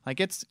 Yeah. Like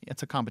it's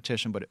a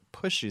competition, but it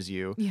pushes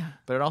you. Yeah.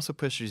 But it also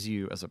pushes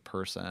you as a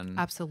person.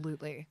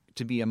 Absolutely.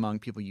 To be among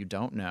people you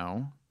don't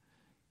know.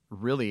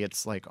 Really,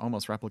 it's like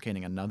almost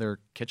replicating another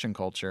kitchen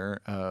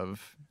culture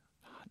of,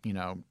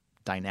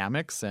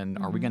 dynamics and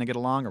are we going to get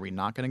along? Are we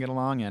not going to get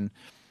along? And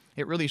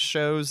it really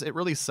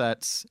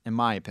sets, in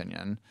my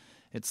opinion,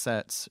 it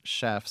sets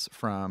chefs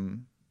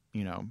from,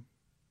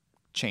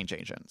 change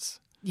agents.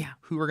 Yeah.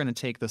 Who are going to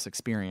take this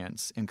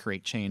experience and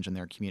create change in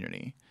their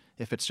community.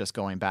 If it's just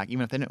going back,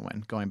 even if they didn't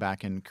win, going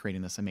back and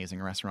creating this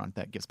amazing restaurant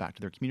that gives back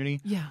to their community.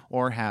 Yeah.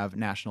 Or have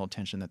national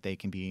attention that they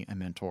can be a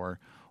mentor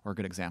or a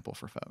good example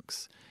for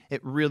folks.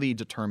 It really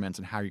determines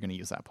on how you're going to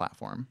use that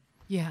platform.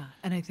 Yeah.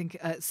 And I think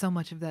so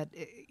much of that,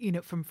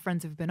 from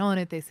friends who've been on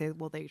it, they say,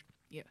 well, they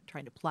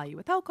trying to ply you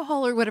with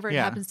alcohol or whatever it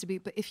happens to be.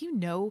 But if you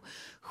know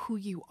who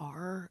you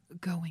are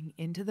going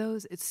into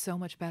those, it's so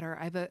much better.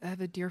 I have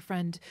a dear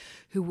friend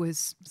who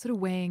was sort of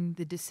weighing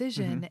the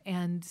decision.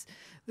 And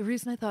the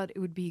reason I thought it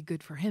would be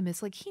good for him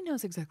is like, he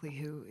knows exactly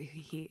who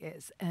he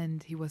is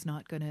and he was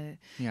not going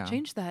to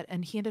change that.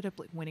 And he ended up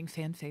like winning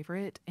fan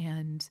favorite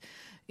and,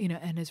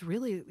 and is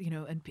really,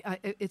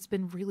 it's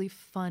been really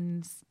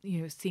fun,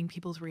 seeing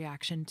people's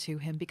reaction to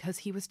him because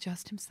he was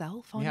just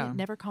himself on it,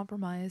 never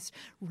compromised,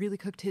 really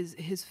cooked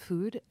his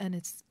food, and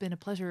it's been a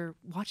pleasure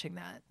watching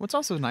that. What's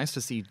also nice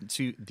to see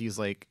these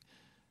like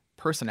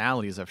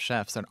personalities of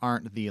chefs that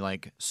aren't the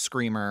like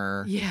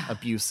screamer,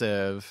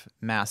 abusive,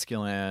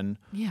 masculine,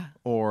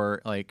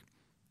 or like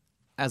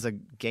as a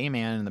gay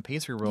man in the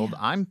pastry world,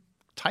 I'm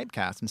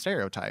typecast and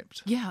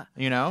stereotyped. Yeah.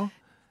 And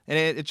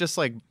it just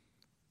like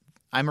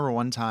I remember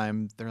one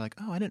time they're like,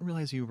 "Oh, I didn't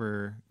realize you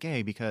were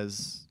gay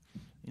because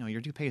you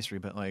do pastry,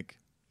 but like."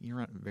 You're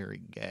not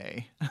very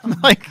gay. Oh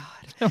like,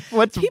 God.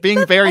 What's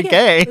being very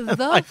gay? The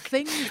like,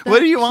 things that what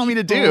do you want me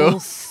to do?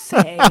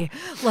 Say,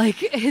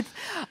 like it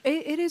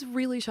is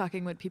really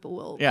shocking what people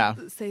will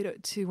say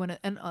to when,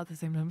 and at the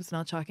same time, it's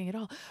not shocking at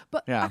all.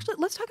 But actually,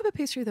 let's talk about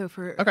pastry though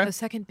for a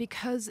second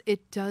because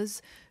it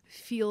does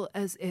feel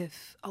as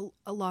if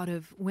a lot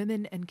of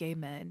women and gay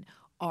men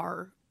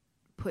are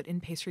put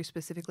in pastry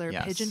specifically or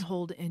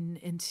pigeonholed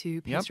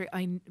into pastry.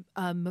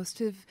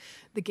 Most of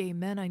the gay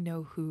men I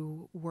know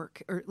who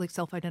work or like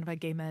self-identified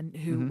gay men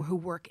who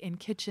work in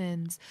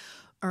kitchens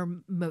are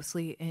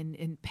mostly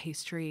in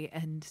pastry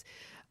and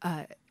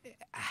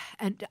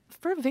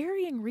for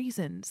varying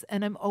reasons.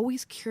 And I'm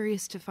always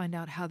curious to find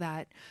out how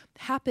that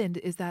happened.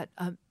 Is that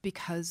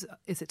because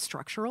is it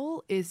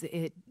structural? Is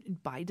it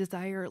by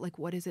desire? Like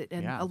what is it?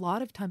 And a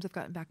lot of times I've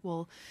gotten back,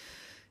 well,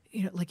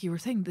 like you were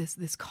saying,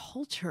 this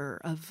culture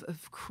of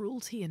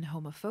cruelty and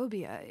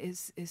homophobia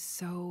is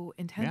so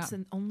intense,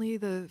 and only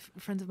the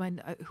friends of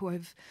mine who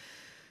I've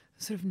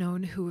sort of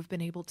known who have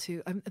been able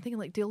to. I'm thinking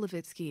like Dale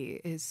Levitsky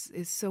is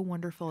so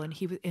wonderful, and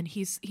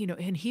he's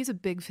a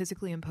big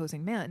physically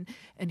imposing man,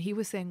 and he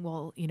was saying,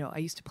 well, I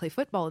used to play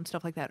football and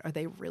stuff like that. Are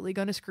they really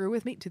going to screw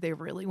with me? Do they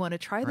really want to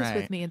try this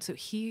with me? And so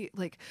he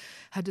like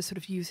had to sort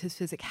of use his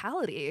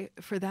physicality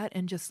for that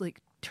and just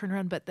like turn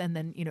around, but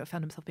then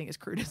found himself being as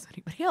crude as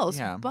anybody else.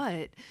 Yeah.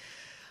 But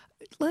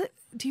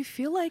do you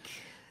feel like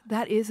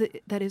that is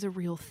a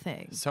real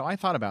thing? So I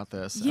thought about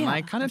this, Yeah, and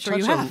I kind of I'm sure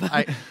you touched. have.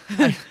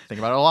 I think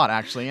about it a lot,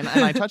 actually, and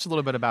I touched a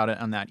little bit about it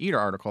on that Eater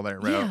article that I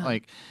wrote. Yeah.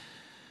 Like,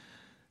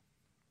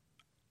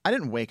 I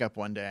didn't wake up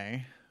one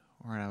day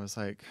where I was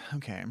like,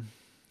 okay,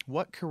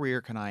 what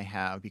career can I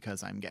have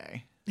because I'm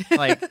gay?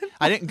 Like,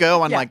 I didn't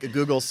go on like a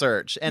Google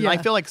search, and I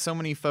feel like so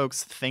many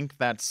folks think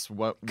that's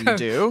what we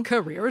do.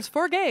 Careers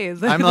for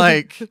gays. I'm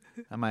like,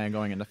 am I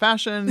going into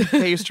fashion,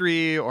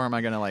 pastry, or am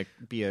I going to like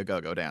be a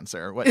go-go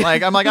dancer?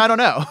 I'm like, I don't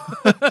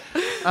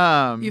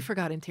know. You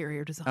forgot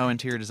interior design. Oh,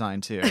 interior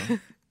design too.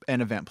 An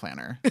event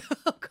planner.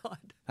 Oh God.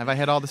 Have I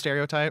hit all the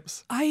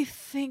stereotypes? I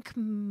think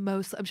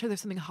I'm sure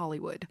there's something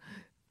Hollywood.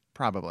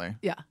 Probably.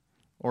 Yeah.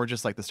 Or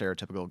just like the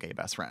stereotypical gay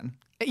best friend.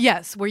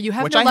 Yes, where you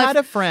have Which no I life, had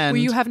a friend.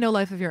 where you have no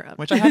life of your own.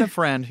 Which I had a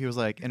friend who was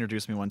like,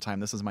 introduced me one time.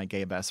 This is my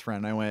gay best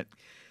friend. I went,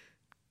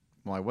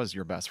 well, I was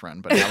your best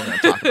friend, but now we're going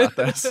to talk about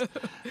this.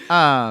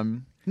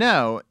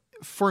 No,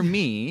 for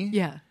me,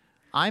 yeah.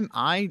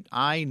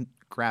 I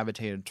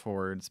gravitated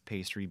towards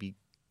pastry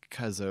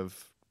because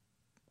of,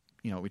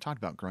 we talked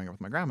about growing up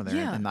with my grandmother,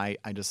 Yeah. and I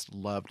just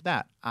loved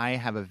that. I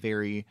have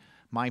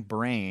my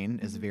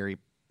brain is very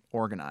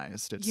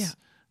organized. It's,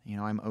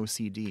 I'm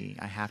OCD.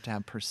 I have to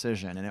have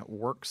precision, and it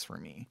works for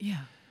me.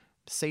 Yeah.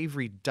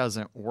 Savory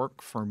doesn't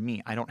work for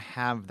me. I don't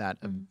have that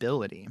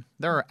ability.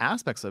 There are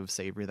aspects of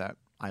savory that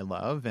I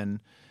love,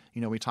 and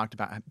we talked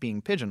about being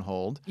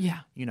pigeonholed. Yeah.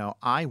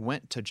 I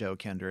went to Joe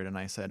Kindred and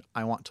I said,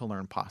 I want to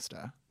learn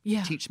pasta.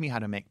 Yeah. Teach me how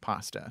to make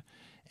pasta.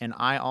 And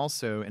I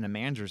also, in a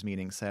manager's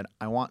meeting, said,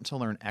 I want to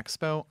learn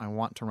Expo. I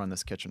want to run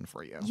this kitchen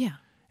for you. Yeah.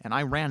 And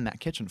I ran that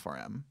kitchen for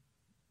him.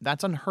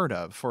 That's unheard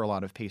of for a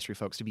lot of pastry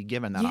folks to be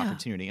given that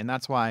opportunity. And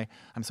that's why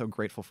I'm so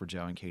grateful for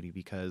Joe and Katie,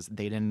 because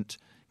they didn't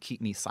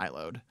keep me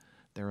siloed.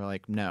 They were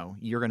like, no,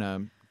 you're going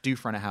to do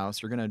front of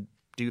house. You're going to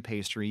do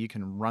pastry. You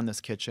can run this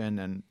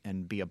kitchen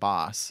and be a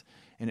boss.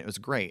 And it was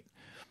great.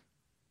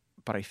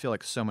 But I feel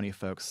like so many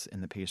folks in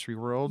the pastry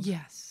world,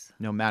 Yes.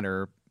 no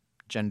matter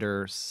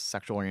gender,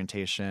 sexual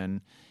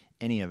orientation,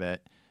 any of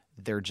it,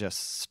 they're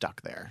just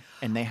stuck there.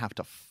 And they have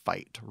to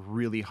fight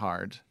really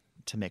hard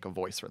to make a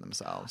voice for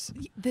themselves.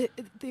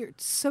 They're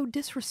so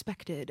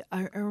disrespected.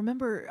 I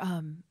remember.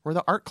 We're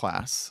the art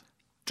class,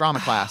 drama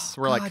class.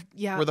 We're God, like,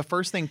 yeah. we're the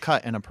first thing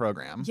cut in a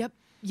program.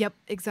 Yep,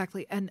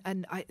 exactly. And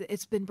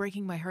it's been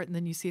breaking my heart. And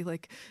then you see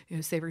like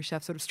savory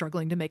chefs sort of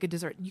struggling to make a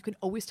dessert. And you can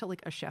always tell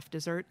like a chef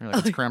dessert. You're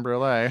like, it's creme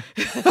brulee.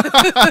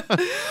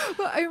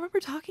 Well, I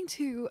remember talking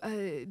to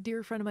a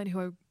dear friend of mine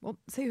who I won't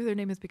say who their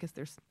name is because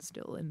they're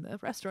still in the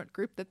restaurant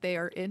group that they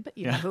are in, but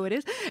you know who it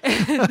is.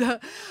 And,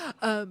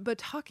 but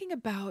talking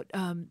about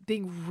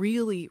being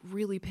really,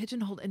 really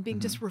pigeonholed and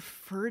being just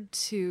referred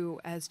to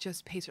as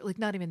just pastry, like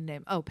not even a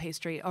name. Oh,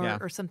 pastry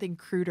or something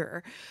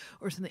cruder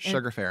or something.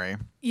 Sugar fairy.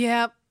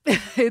 Yeah.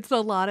 It's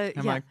a lot of.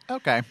 I'm like,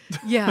 okay.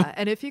 Yeah.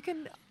 And if you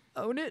can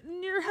own it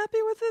and you're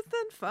happy with it,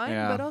 then fine.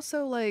 Yeah. But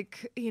also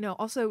like,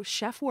 also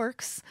chef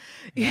works.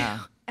 Yeah.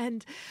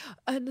 And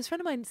this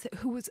friend of mine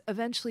who was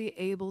eventually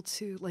able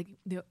to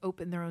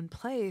open their own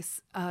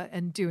place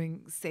and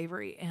doing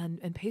savory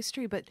and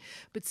pastry, but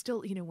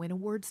still, when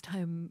awards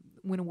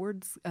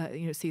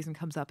season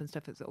comes up and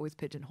stuff, is always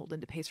pigeonholed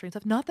into pastry and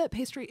stuff. Not that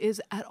pastry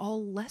is at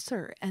all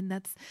lesser, and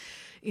that's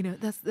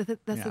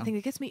the thing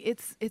that gets me.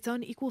 It's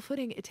on equal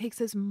footing. It takes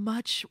as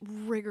much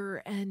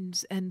rigor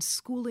and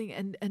schooling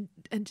and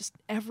just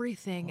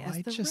everything as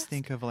I the just rest.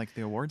 think of like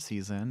the award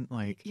season,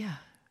 like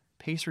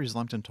pastry is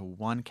lumped into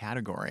one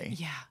category.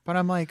 Yeah. But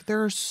I'm like,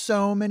 there are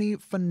so many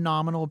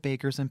phenomenal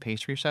bakers and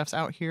pastry chefs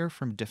out here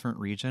from different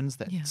regions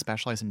that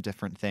specialize in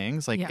different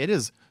things. Like it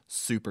is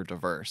super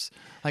diverse.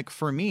 Like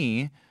for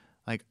me,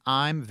 like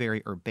I'm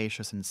very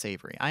herbaceous and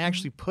savory. I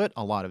actually put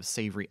a lot of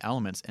savory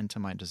elements into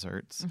my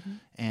desserts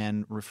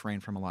and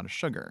refrain from a lot of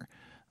sugar.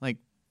 Like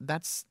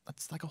that's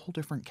like a whole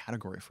different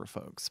category for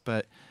folks.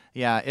 But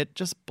yeah, it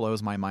just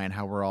blows my mind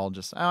how we're all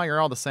just, you're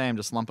all the same,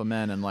 just lump them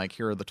in, and like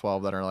here are the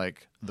 12 that are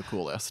like the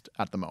coolest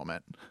at the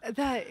moment.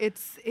 That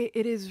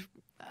it is.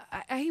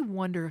 I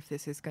wonder if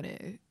this is going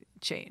to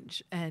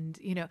change, and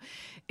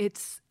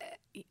it's.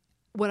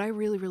 What I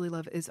really, really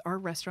love is our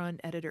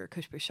restaurant editor,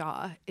 Khushbu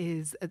Shah,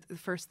 is the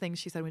first thing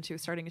she said when she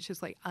was starting. And she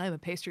was like, I'm a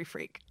pastry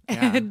freak.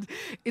 Yeah. And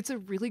it's a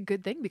really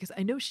good thing because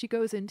I know she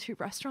goes into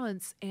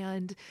restaurants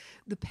and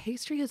the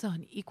pastry is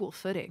on equal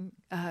footing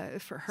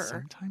for her.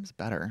 Sometimes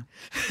better.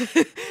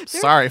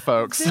 Sorry,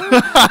 folks.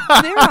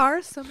 There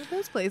are some of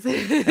those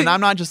places. And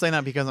I'm not just saying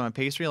that because I'm a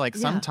pastry. Like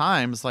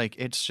sometimes like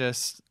it's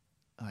just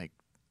like,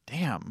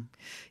 damn,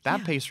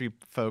 that pastry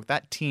folk,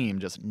 that team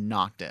just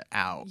knocked it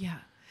out. Yeah.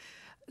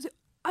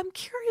 I'm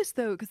curious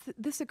though, because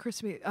this occurs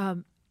to me.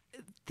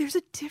 there's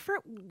a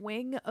different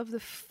wing of the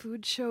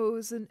food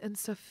shows and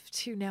stuff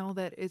too now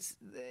that it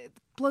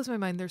blows my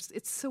mind.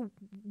 It's so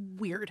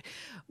weird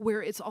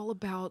where it's all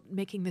about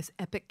making this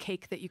epic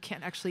cake that you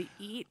can't actually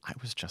eat. I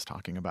was just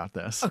talking about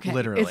this. Okay,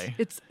 Literally.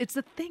 it's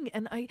a thing,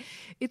 and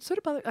it's sort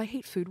of I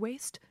hate food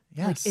waste.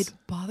 Yes. Like, it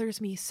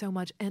bothers me so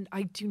much, and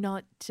I do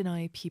not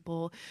deny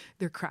people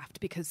their craft,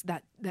 because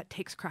that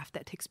takes craft,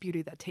 that takes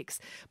beauty,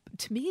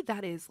 to me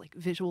that is like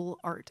visual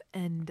art,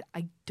 and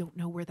I don't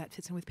know where that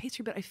fits in with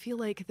pastry, but I feel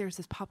like there's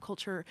this pop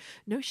culture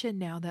notion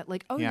now that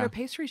like, oh, you're a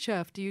pastry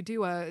chef, do you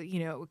do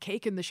a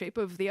cake in the shape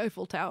of the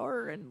Eiffel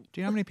Tower? And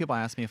do you know how many people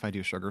ask me if I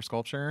do sugar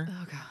sculpture?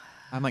 oh god.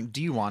 I'm like,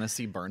 do you want to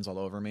see burns all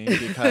over me?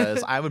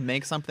 Because I would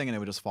make something and it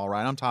would just fall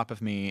right on top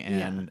of me,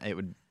 and it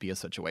would be a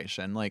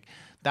situation. Like,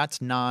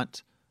 that's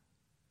not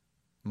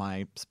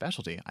my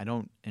specialty. I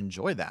don't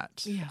enjoy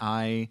that. Yeah.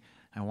 I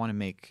want to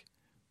make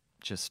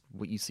just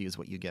what you see is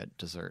what you get,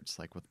 desserts,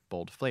 like with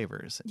bold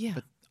flavors. Yeah.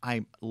 But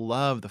I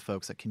love the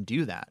folks that can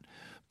do that.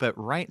 But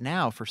right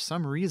now, for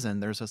some reason,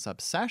 there's this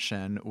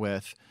obsession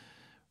with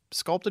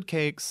sculpted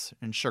cakes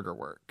and sugar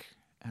work.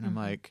 And I'm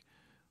like,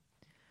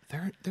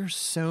 there's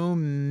so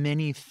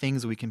many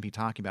things we can be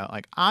talking about.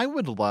 Like, I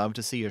would love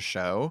to see a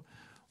show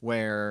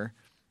where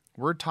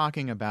we're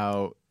talking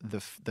about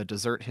the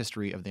dessert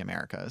history of the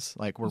Americas.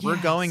 Like, where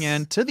we're going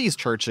into these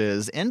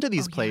churches, into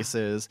these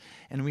places,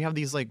 and we have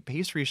these like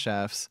pastry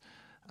chefs.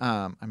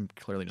 I'm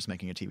clearly just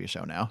making a TV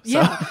show now. So.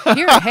 Yeah.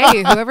 Here,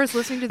 hey, whoever's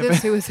listening to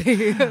this, who is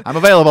I'm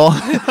available.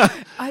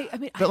 I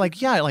mean,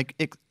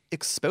 but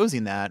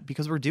exposing that,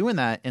 because we're doing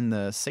that in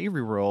the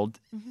savory world.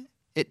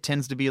 It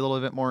tends to be a little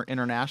bit more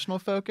international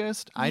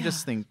focused. I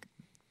just think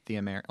the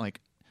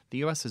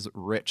U.S. is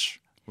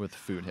rich with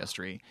food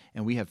history,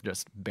 and we have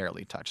just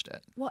barely touched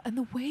it. Well, and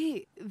the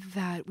way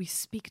that we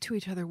speak to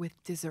each other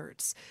with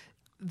desserts,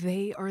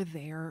 they are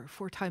there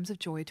for times of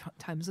joy,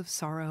 times of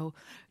sorrow.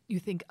 You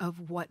think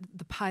of what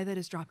the pie that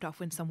is dropped off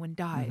when someone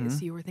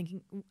dies. You were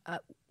thinking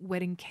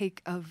wedding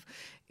cake of,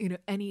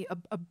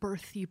 a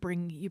birth. You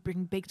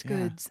bring baked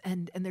goods,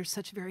 and there's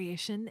such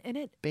variation in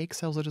it. Bake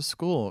sales at a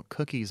school,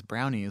 cookies,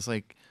 brownies,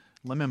 like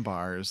lemon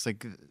bars,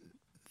 like.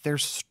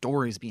 There's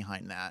stories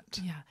behind that.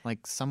 Yeah.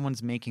 Like,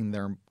 someone's making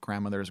their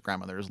grandmother's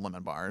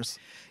lemon bars.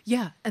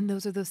 Yeah. And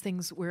those are those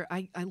things where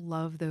I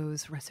love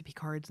those recipe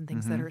cards and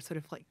things that are sort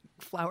of like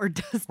flour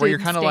dusted. Where you're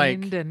kind of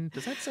like, and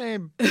does that say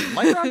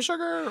light brown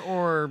sugar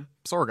or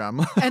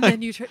sorghum? And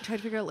then you try to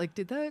figure out, like,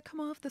 did that come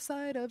off the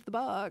side of the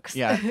box?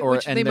 Yeah.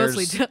 Which they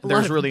mostly do.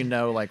 There's really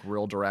no like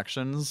real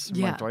directions.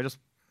 Yeah. Like, do I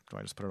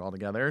just put it all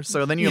together?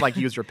 So then you like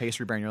use your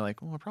pastry brain. You're like,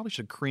 I probably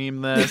should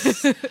cream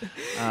this.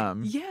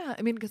 Yeah,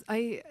 I mean, because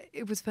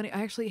it was funny.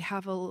 I actually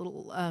have a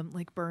little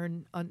like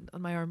burn on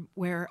my arm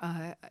where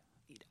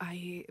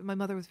my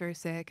mother was very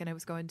sick, and I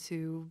was going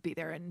to be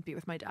there and be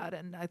with my dad,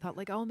 and I thought,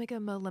 like, I'll make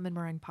him a lemon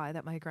meringue pie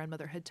that my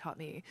grandmother had taught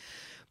me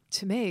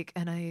to make.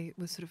 And I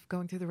was sort of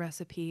going through the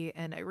recipe,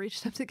 and I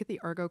reached up to get the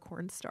Argo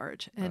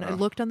cornstarch, and I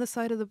looked on the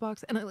side of the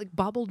box, and I like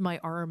bobbled my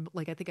arm,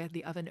 like I think I had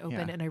the oven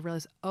open, and I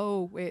realized,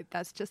 oh wait,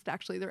 that's just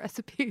actually the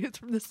recipe. It's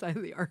from the side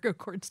of the Argo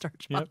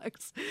cornstarch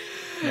box.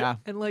 Yeah.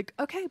 And like,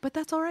 okay, but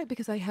that's all right,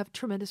 because I have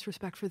tremendous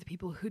respect for the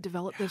people who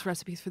develop those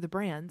recipes for the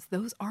brands.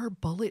 Those are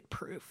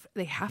bulletproof.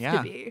 They have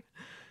to be.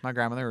 My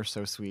grandmother was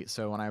so sweet.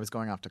 So when I was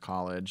going off to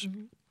college,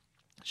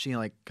 she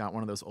like got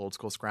one of those old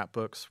school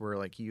scrapbooks where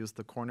like you use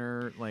the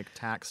corner like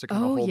tacks to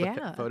kind of hold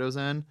the photos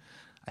in.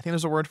 I think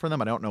there's a word for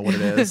them. I don't know what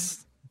it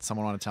is.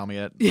 Someone want to tell me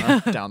it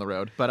down the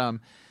road. But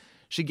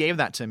she gave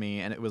that to me,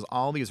 and it was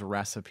all these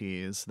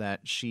recipes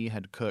that she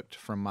had cooked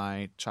from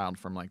my child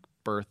from like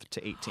birth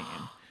to 18.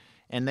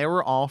 And they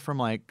were all from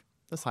like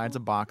the sides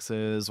of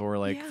boxes or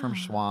like from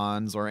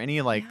Schwann's or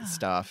any like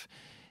stuff.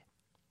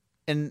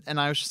 And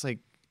I was just like,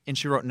 and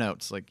she wrote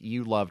notes like,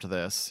 you loved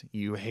this,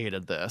 you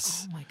hated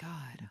this. Oh my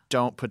God.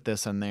 Don't put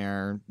this in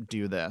there,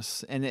 do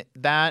this. And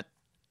that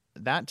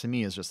to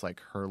me is just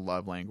like her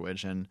love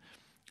language. And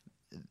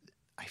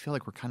I feel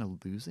like we're kind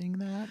of losing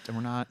that. And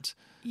we're not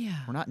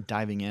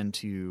diving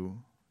into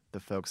the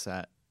folks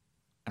that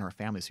and our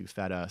families who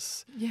fed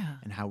us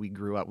and how we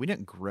grew up. We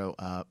didn't grow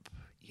up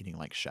eating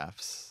like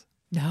chefs.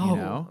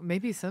 No,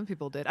 maybe some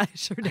people did. I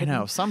sure didn't.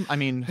 I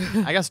know.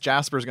 I guess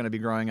Jasper's going to be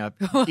growing up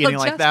eating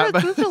like that.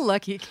 But Jasper's a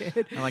lucky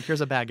kid. I'm like,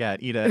 here's a baguette,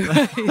 eat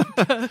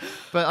it.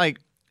 But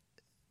like,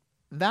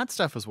 that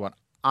stuff is what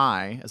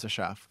I, as a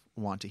chef,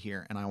 want to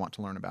hear and I want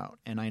to learn about.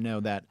 And I know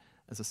that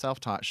as a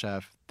self-taught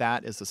chef,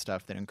 that is the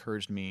stuff that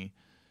encouraged me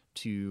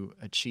to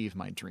achieve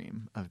my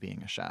dream of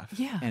being a chef.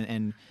 Yeah.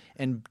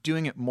 And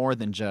doing it more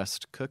than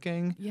just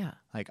cooking. Yeah.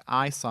 Like,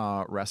 I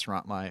saw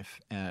restaurant life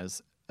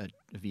as a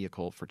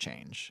vehicle for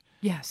change.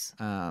 Yes.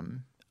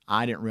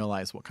 I didn't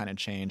realize what kind of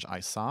change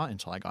I saw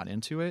until I got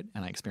into it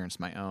and I experienced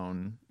my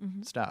own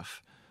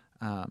stuff.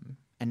 And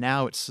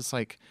now it's just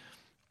like,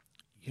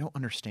 you don't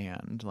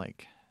understand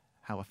like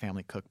how a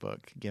family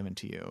cookbook given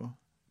to you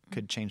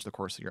could change the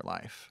course of your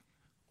life,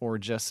 or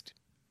just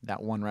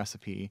that one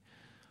recipe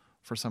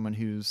for someone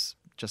who's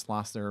just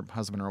lost their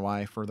husband or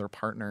wife or their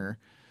partner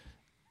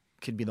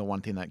could be the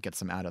one thing that gets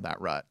them out of that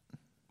rut.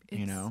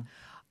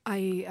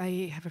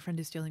 I have a friend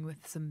who's dealing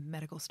with some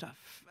medical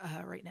stuff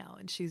right now,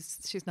 and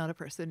she's not a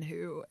person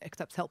who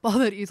accepts help all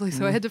that easily.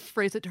 So I had to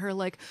phrase it to her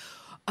like,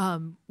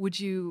 "Would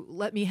you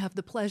let me have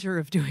the pleasure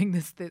of doing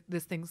this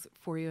things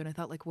for you?" And I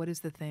thought, like, what is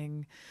the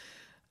thing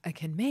I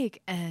can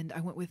make? And I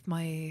went with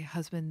my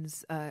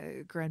husband's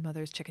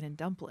grandmother's chicken and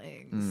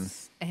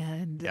dumplings,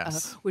 and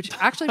Yes. which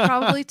actually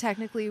probably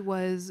technically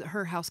was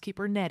her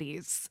housekeeper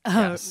Nettie's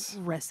Yes.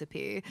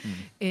 recipe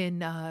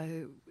in.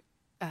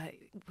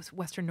 Was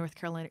Western North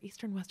Carolina,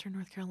 Eastern Western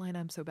North Carolina.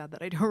 I'm so bad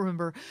that I don't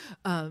remember.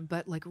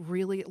 But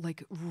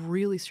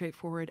really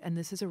straightforward. And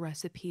this is a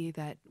recipe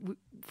that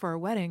for our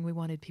wedding, we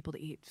wanted people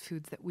to eat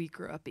foods that we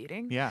grew up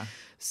eating. Yeah.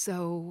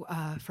 So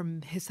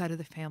from his side of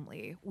the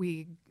family,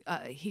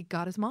 he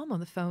got his mom on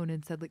the phone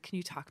and said, like, can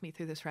you talk me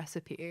through this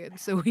recipe? And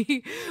so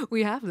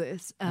we have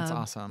this. That's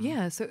awesome.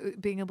 Yeah. So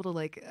being able to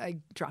I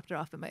dropped it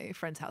off at my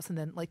friend's house and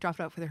then dropped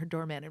it off with her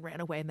doorman and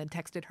ran away and then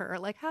texted her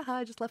like, haha,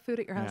 I just left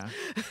food at your house.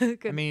 Yeah.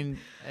 I mean,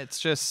 it's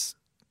just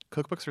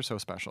cookbooks are so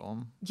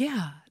special.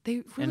 Yeah.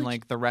 They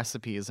really And the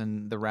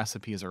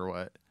recipes are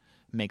what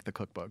make the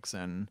cookbooks.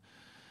 And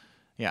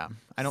yeah,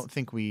 I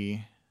think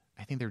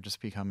they're just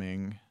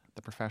becoming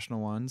the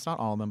professional ones. Not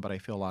all of them, but I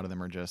feel a lot of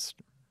them are just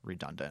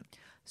redundant.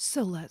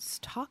 So let's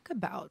talk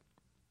about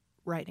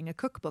writing a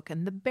cookbook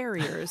and the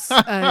barriers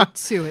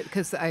to it,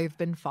 because I've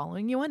been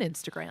following you on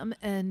Instagram,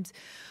 and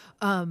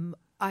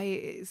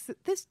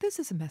this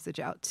is a message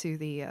out to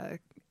the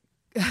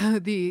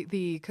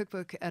the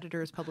cookbook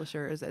editors,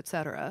 publishers,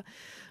 etc.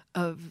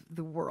 of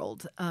the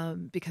world,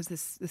 because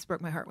this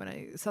broke my heart when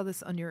I saw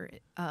this on your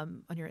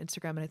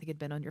Instagram, and I think it'd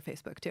been on your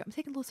Facebook too. I'm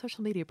taking a little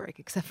social media break,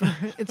 except for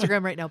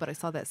Instagram right now, but I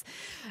saw this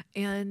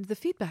and the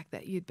feedback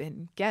that you'd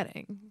been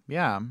getting.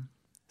 Yeah,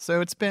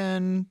 so it's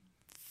been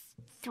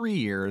 3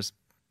 years,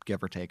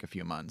 give or take a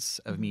few months,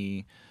 of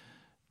me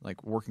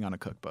working on a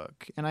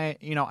cookbook. And I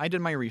did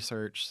my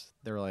research.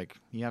 They were like,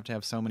 you have to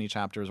have so many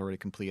chapters already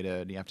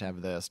completed. You have to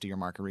have this, do your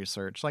market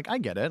research. I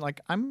get it.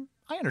 I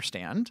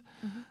understand.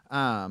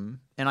 And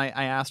I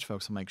asked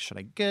folks, I'm like, should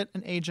I get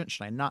an agent?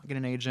 Should I not get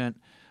an agent?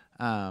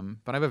 But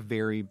I have a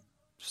very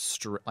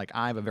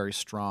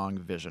strong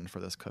vision for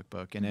this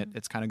cookbook. And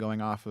it's kind of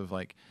going off of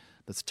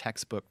this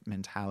textbook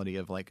mentality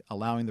of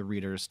allowing the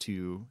readers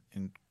to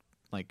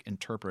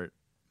interpret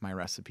my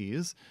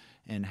recipes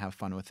and have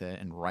fun with it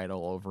and write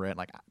all over it.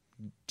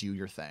 Do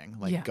your thing.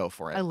 Go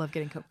for it. I love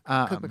getting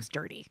cookbooks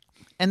dirty.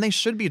 And they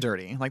should be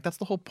dirty. That's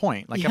the whole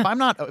point. If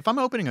I'm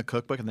opening a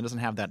cookbook and it doesn't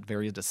have that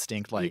very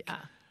distinct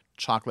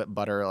chocolate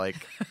butter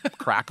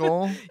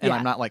crackle, and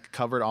I'm not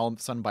covered all of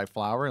a sudden by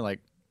flour,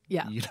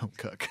 you don't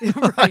cook.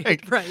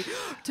 Right.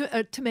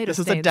 Tomato this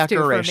is stains a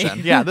decoration. Too for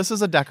me. Yeah, this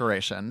is a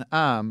decoration.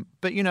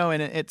 But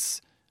and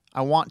it's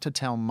I want to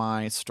tell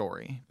my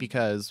story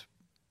because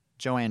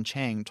Joanne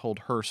Chang told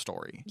her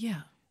story.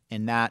 Yeah.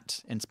 And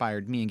that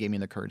inspired me and gave me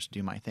the courage to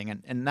do my thing.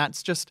 And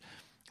that's just,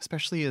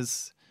 especially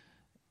as,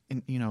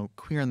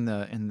 queer in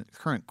the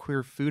current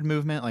queer food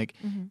movement,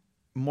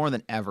 more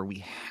than ever, we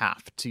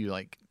have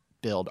to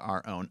build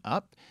our own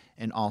up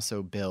and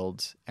also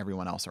build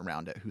everyone else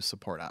around it who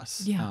support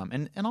us. Yeah.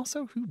 And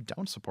also who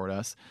don't support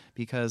us,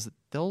 because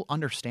they'll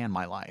understand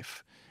my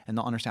life and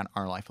they'll understand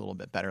our life a little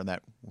bit better,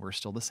 that we're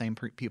still the same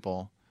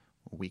people.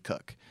 We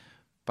cook.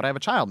 But I have a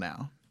child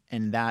now,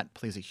 and that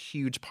plays a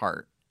huge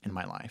part in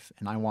my life.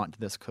 And I want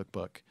this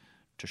cookbook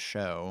to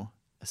show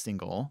a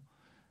single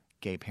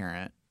gay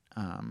parent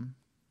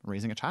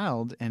raising a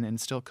child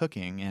and still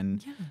cooking,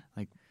 and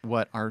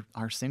what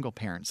our single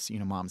parents,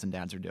 moms and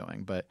dads are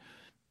doing. But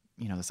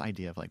this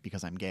idea of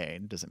because I'm gay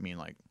doesn't mean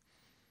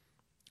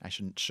I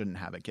shouldn't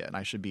have a kid.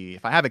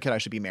 If I have a kid, I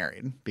should be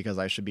married, because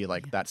I should be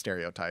that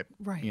stereotype.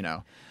 Right.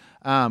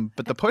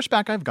 But the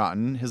pushback I've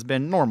gotten has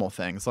been normal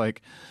things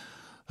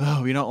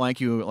oh, we don't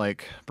like you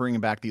bringing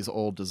back these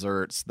old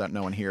desserts that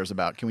no one hears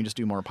about. Can we just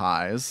do more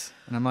pies?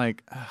 And I'm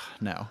like,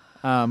 no.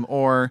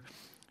 Or,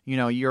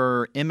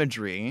 your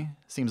imagery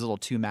seems a little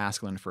too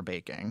masculine for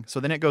baking. So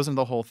then it goes into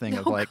the whole thing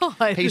of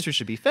pastry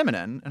should be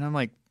feminine. And I'm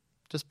like,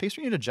 does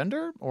pastry need a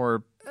gender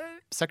or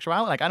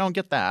sexuality? I don't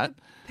get that.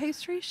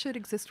 Pastry should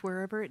exist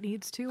wherever it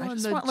needs to I on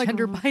just the want,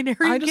 gender binary.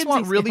 I just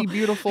want really scale.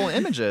 beautiful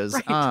images.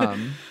 Right.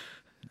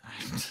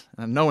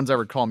 And no one's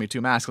ever called me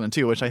too masculine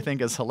too, which I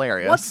think is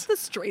hilarious. What's the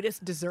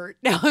straightest dessert?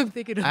 Now I'm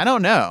thinking of I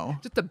don't know.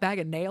 just a bag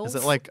of nails.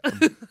 Is it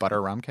a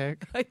butter rum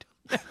cake? I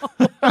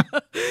don't know.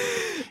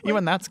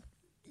 Even that's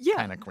yeah,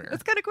 kind of queer.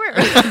 It's kind of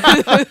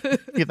queer.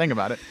 You think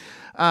about it.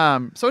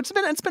 So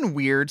it's been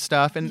weird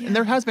stuff, and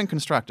there has been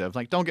constructive.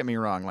 Don't get me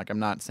wrong. I'm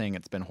not saying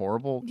it's been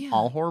horrible,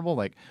 all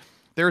horrible.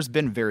 There's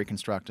been very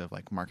constructive,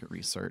 market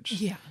research.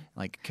 Yeah.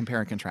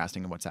 Comparing and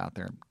contrasting what's out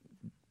there.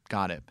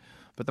 Got it.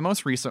 But the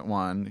most recent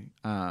one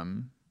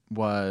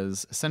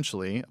was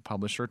essentially a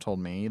publisher told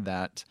me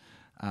that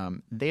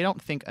they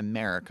don't think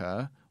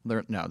America. They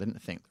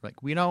didn't think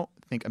we don't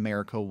think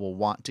America will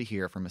want to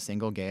hear from a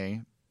single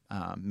gay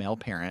male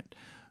parent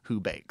who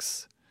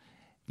bakes.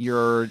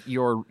 Your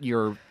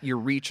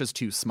reach is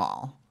too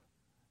small.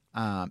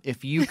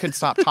 If you could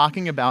stop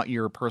talking about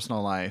your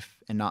personal life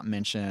and not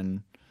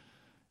mention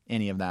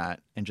any of that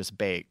and just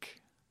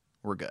bake,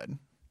 we're good.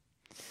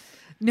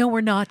 No,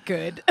 we're not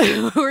good.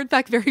 We're in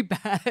fact very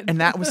bad. And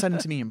that was said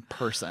to me in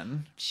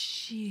person.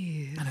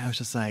 Jeez. And I was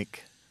just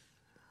like,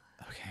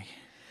 okay.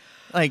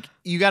 Like,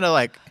 you got to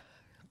like...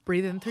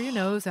 Breathe in through your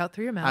nose, out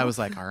through your mouth. I was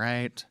like, all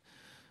right,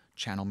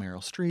 channel Meryl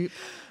Streep.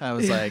 I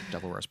was like,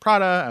 Devil Wears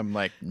Prada. I'm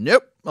like,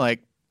 nope. Like,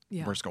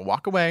 we're just going to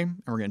walk away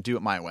and we're going to do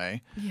it my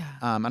way. Yeah.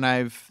 And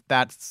I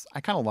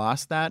kind of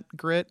lost that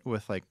grit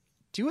with like,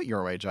 do it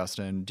your way,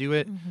 Justin. Do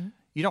it. Mm-hmm.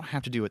 You don't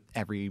have to do it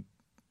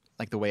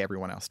the way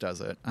everyone else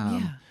does it.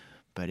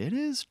 But it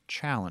is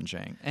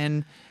challenging.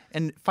 And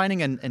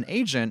finding an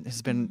agent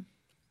has been,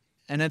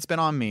 and it's been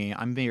on me.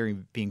 I'm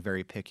being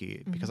very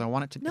picky because I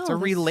want it to, it's a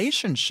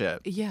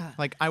relationship. Yeah.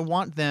 Like, I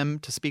want them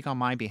to speak on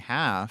my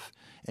behalf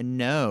and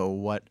know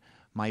what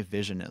my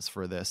vision is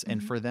for this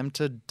and for them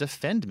to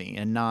defend me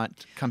and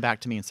not come back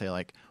to me and say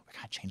like, we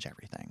got to change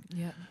everything.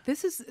 Yeah.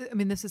 This is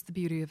the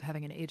beauty of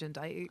having an agent.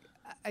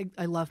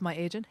 I love my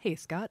agent. Hey,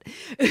 Scott.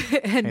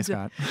 And Hey,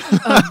 Scott.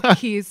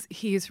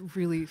 he's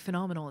really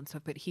phenomenal and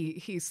stuff, but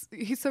he's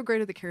so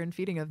great at the care and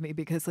feeding of me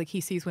because like he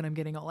sees when I'm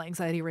getting all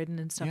anxiety ridden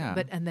and stuff.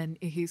 Yeah. And then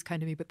he's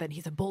kind to me, but then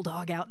he's a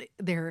bulldog out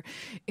there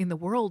in the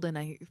world and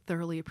I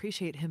thoroughly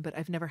appreciate him, but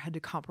I've never had to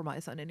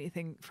compromise on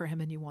anything for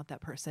him, and you want that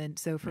person.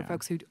 So for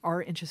folks who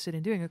are interested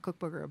in doing a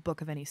cookbook or a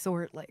book of any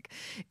sort, like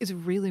it's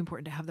really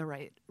important to have the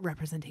right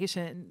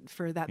representation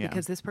for that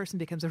because this person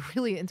becomes a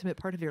really intimate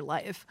part of your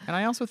life. And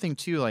I also think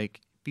too, like,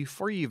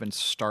 before you even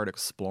start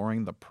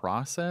exploring the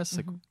process,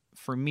 like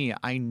for me,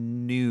 I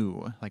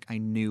knew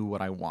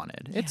what I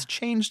wanted. Yeah. It's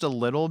changed a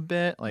little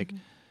bit, like,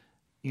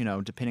 you know,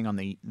 depending on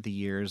the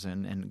years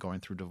and going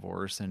through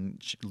divorce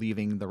and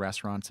leaving the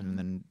restaurants and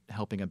then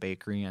helping a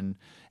bakery and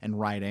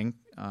writing.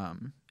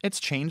 It's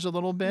changed a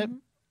little bit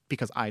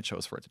because I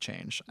chose for it to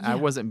change. Yeah. I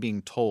wasn't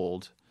being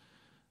told,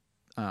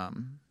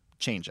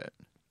 change it.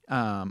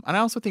 And I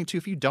also think too,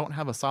 if you don't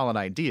have a solid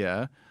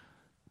idea,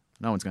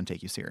 no one's going to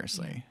take you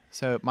seriously. Yeah.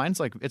 So mine's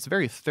like, it's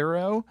very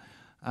thorough,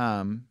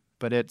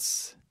 but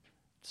it's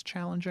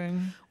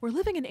challenging. We're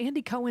living in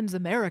Andy Cohen's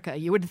America.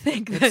 You would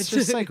think it's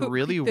just like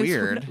really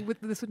weird.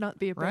 This would not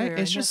be a barrier. Right?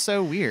 It's just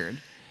so weird.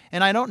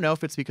 And I don't know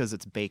if it's because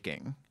it's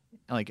baking.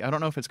 Like, I don't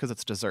know if it's because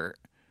it's dessert,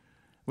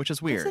 which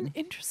is weird. That's an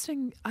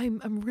interesting,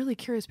 I'm really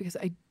curious because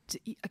I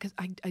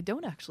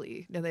don't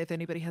actually know that if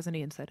anybody has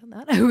any insight on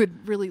that. I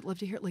would really love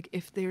to hear like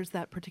if there's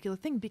that particular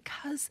thing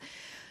because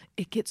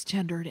it gets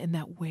gendered in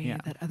that way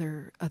that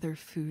other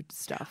food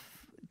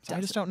stuff does. I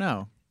just don't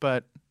know,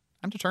 but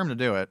I'm determined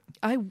to do it.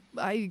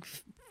 I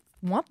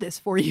want this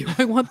for you.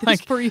 I want this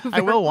like, for you. I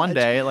will one much.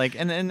 day. Like,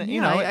 and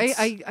you know,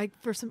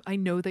 I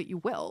know that you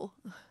will.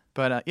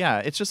 But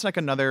it's just like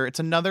it's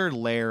another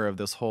layer of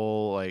this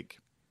whole like,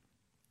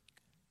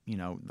 you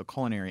know, the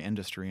culinary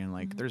industry, and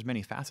like there's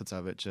many facets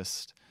of it.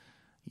 Just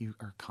you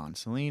are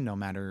constantly, no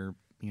matter,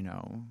 you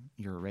know,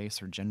 your race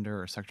or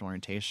gender or sexual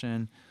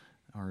orientation,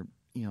 or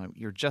you know,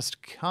 you're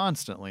just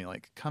constantly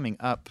like coming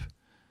up,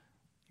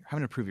 you're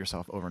having to prove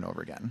yourself over and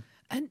over again.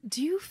 And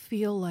do you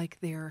feel like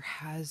there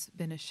has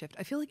been a shift?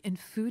 I feel like in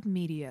food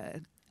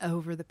media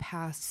over the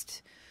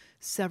past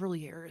several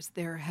years,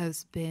 there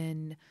has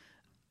been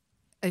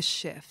a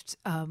shift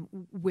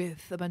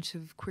with a bunch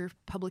of queer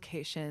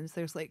publications.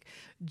 There's like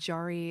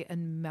Jari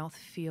and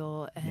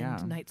Mouthfeel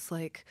and nights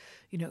like,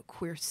 you know,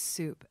 Queer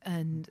Soup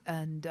and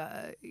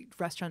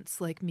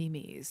restaurants like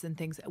Mimi's and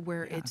things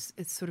where it's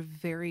sort of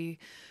very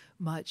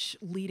much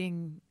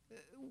leading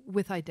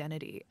with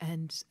identity.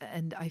 And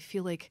I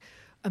feel like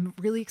I'm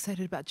really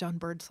excited about John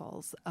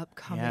Birdsall's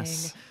upcoming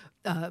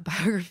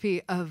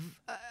biography of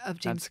James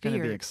Beard. That's going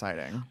to be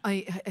exciting.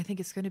 I think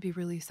it's going to be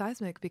really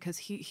seismic because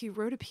he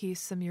wrote a piece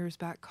some years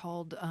back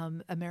called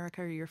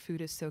 "America, Your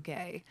Food Is So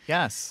Gay."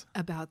 Yes,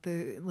 about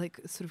the like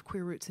sort of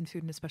queer roots in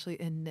food, and especially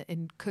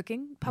in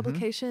cooking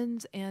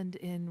publications and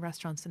in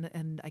restaurants.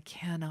 And I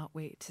cannot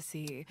wait to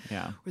see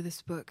where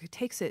this book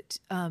takes it.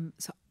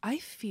 So I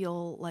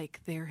feel like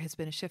there has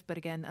been a shift, but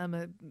again, I'm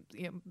a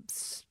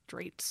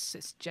straight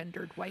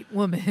cisgendered white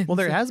woman. Well,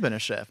 there has been a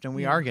shift, and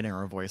we are getting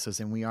our voices,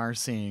 and we are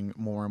seeing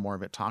more and more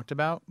of it talked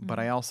about. But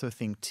I also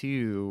think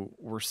too,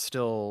 we're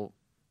still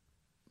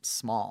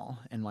small,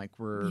 and like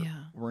we're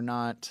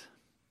not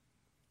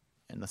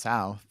in the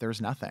South.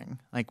 There's nothing.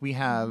 Like we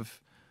have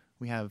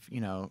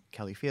you know,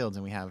 Kelly Fields,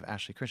 and we have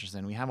Ashley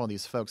Christensen. We have all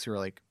these folks who are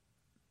like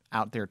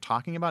out there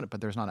talking about it,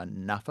 but there's not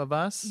enough of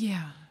us.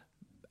 Yeah.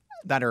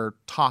 That are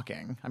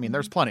talking. I mean,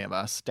 there's plenty of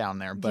us down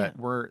there, but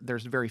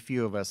there's very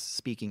few of us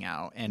speaking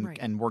out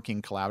and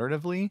working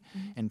collaboratively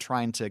and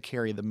trying to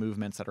carry the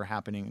movements that are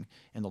happening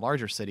in the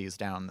larger cities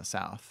down in the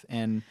South.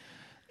 And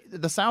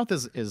the South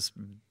is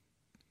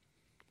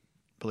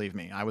believe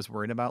me, I was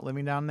worried about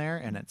living down there,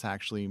 and it's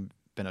actually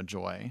been a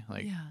joy.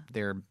 Like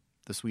they're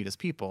the sweetest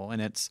people,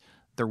 and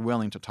they're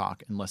willing to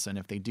talk and listen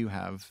if they do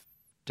have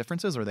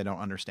differences or they don't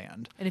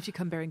understand. And if you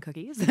come bearing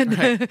cookies,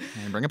 and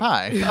bring a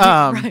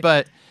pie.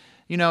 But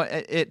you know,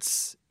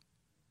 it's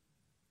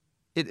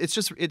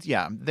just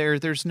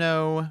there's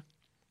no,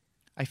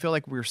 I feel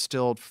like we're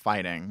still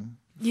fighting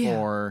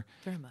for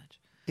very much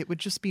it would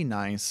just be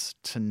nice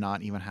to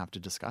not even have to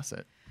discuss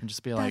it and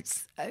just be like,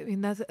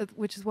 that's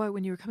which is why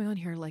when you were coming on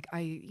here, like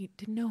I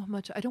didn't know how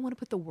much. I don't want to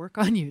put the work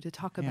on you to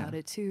talk about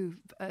it too.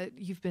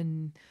 You've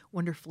been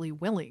wonderfully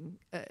willing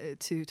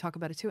to talk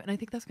about it too, and I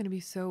think that's going to be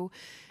so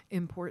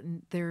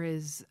important. There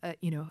is,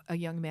 a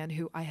young man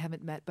who I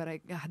haven't met, but I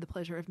had the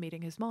pleasure of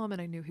meeting his mom,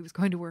 and I knew he was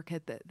going to work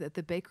at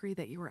the bakery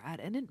that you were at,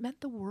 and it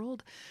meant the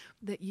world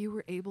that you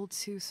were able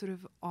to sort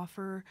of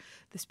offer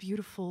this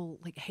beautiful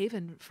like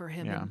haven for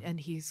him, and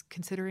he's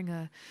considering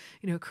a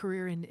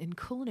career in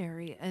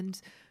culinary.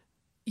 And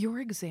your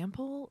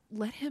example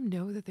let him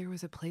know that there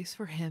was a place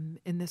for him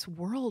in this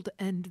world,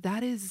 and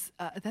that's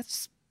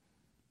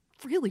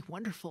really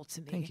wonderful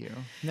to me. Thank you.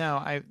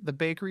 No, the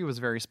bakery was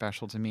very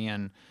special to me,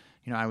 and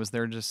I was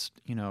there just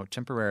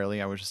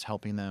temporarily. I was just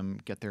helping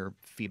them get their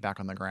feet back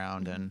on the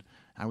ground, and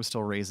I was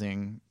still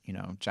raising.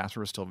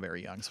 Jasper was still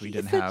very young, so we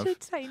didn't have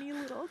such a tiny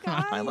little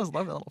guy. I almost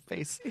love that little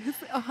face.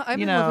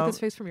 I'm in love with his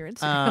face from your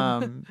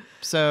Instagram.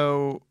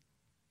 So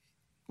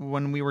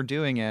when we were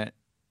doing it,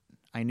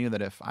 I knew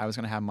that if I was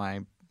going to have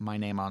my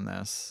name on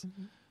this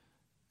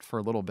for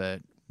a little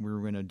bit, we were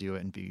going to do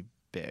it and be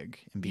big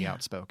and be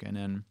outspoken.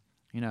 And,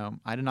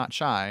 I did not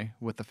shy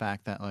with the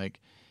fact that, like,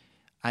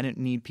 I didn't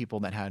need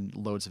people that had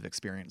loads of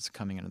experience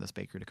coming into this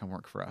bakery to come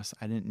work for us.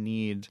 I didn't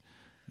need,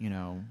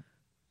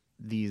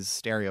 these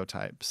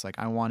stereotypes. Like,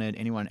 I wanted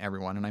anyone,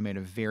 everyone. And I made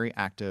a very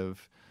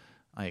active,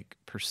 like,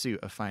 pursuit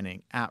of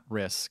finding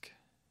at-risk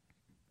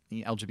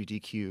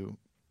LGBTQ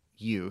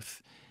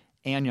youth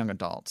and young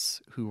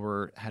adults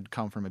who had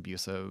come from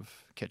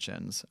abusive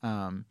kitchens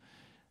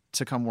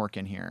to come work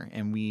in here.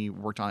 And we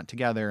worked on it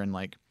together. And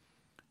like,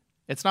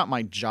 it's not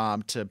my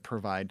job to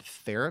provide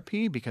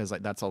therapy because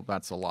like that's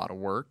a lot of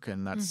work,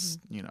 and that's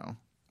an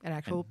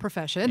actual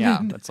profession. Yeah,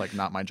 that's like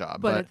not my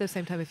job. But at the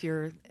same time, if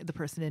you're the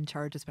person in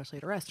charge, especially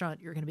at a restaurant,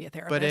 you're going to be a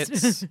therapist. But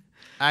it's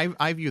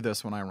I view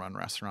this when I run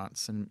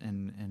restaurants,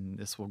 and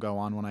this will go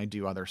on when I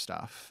do other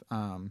stuff.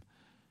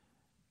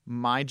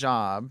 My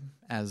job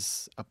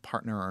as a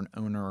partner or an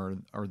owner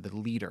or the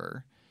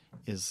leader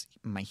is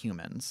my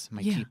humans,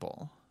 my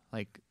people.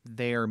 Like,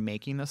 they are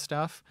making this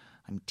stuff.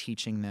 I'm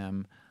teaching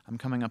them. I'm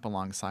coming up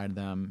alongside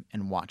them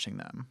and watching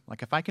them.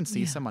 Like, if I can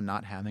see someone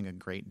not having a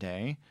great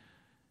day,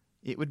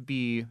 it would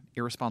be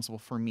irresponsible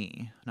for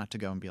me not to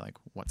go and be like,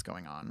 what's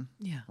going on?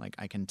 Yeah. Like,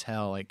 I can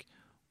tell, like,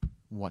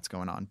 what's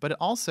going on. But it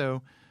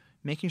also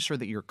making sure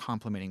that you're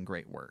complimenting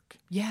great work.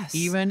 Yes.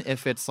 Even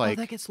if it's like...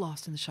 that gets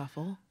lost in the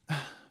shuffle.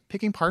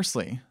 Picking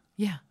parsley.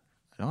 Yeah.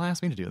 Don't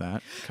ask me to do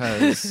that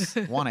because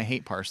one, I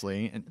hate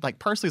parsley, and like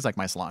parsley's like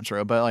my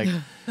cilantro, but like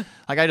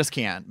I just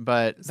can't.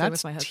 But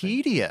that's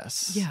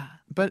tedious. Yeah.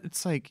 But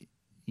it's like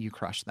you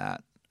crush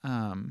that,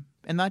 and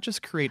that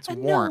just creates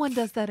warmth. No one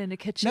does that in a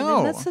kitchen. No,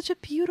 and that's such a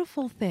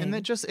beautiful thing. And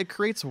it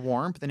creates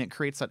warmth, and it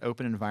creates that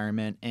open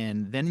environment,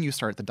 and then you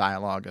start the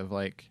dialogue of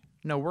like,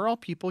 no, we're all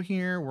people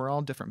here. We're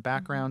all different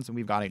backgrounds, and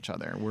we've got each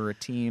other. We're a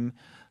team.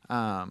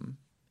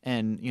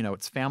 And,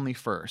 it's family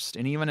first.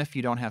 And even if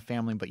you don't have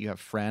family, but you have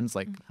friends,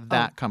 like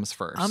that comes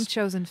first. I'm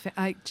chosen.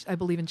 I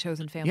believe in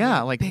chosen family.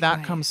 Yeah, like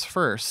that comes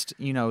first.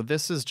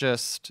 This is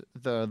just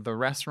the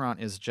restaurant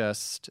is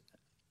just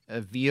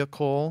a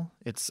vehicle.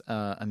 It's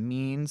a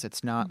means.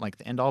 It's not like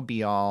the end all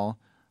be all.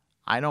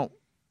 I don't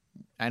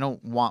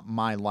want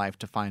my life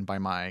defined by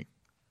my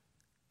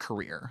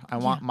career. I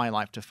want my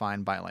life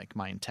defined by like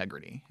my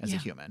integrity as a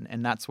human.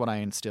 And that's what I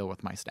instill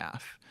with my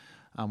staff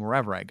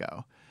wherever I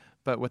go.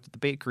 But with the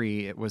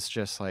bakery, it was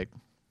just like,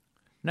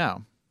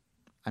 no,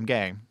 I'm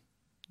gay.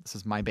 This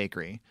is my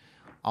bakery.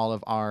 All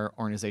of our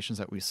organizations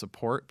that we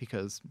support,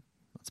 because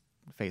let's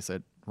face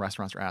it,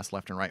 restaurants are asked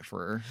left and right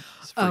for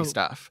free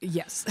stuff.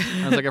 Yes.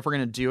 I was like, if we're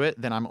going to do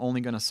it, then I'm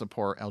only going to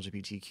support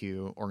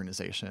LGBTQ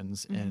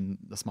organizations in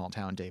the small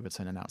town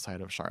Davidson and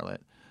outside of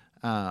Charlotte.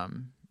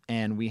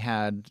 And we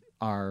had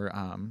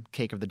our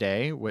cake of the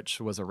day, which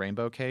was a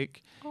rainbow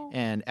cake. Oh.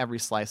 And every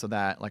slice of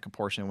that, like a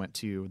portion, went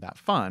to that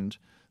fund,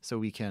 so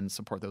we can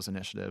support those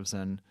initiatives.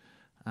 And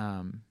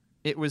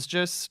it was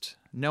just,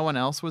 no one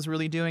else was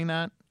really doing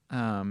that.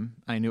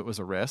 I knew it was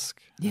a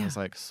risk. Yeah. I was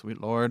like,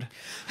 sweet Lord.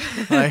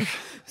 Like,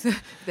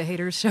 the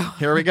haters show.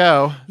 Here we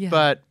go. Yeah.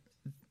 But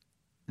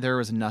there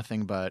was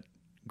nothing but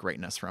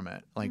greatness from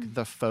it. Like,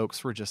 the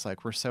folks were just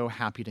like, we're so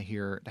happy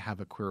to have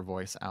a queer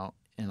voice out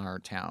in our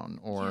town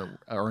or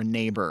a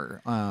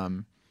neighbor.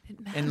 And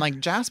like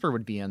Jasper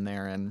would be in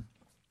there, and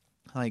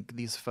like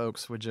these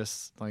folks would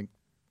just like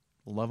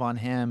love on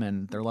him,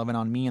 and they're loving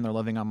on me, and they're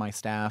loving on my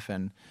staff.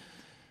 And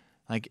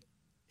like,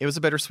 it was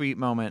a bittersweet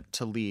moment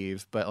to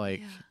leave, but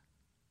like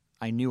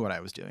I knew what I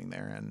was doing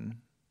there, and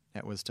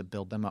it was to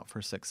build them up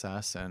for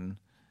success, and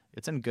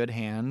it's in good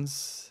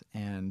hands.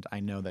 And I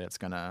know that it's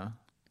going to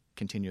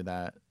continue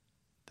that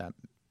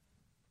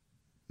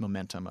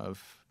momentum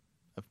of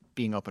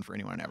being open for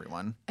anyone and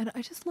everyone. And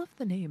I just love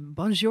the name.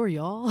 Bonjour,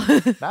 y'all.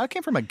 That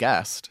came from a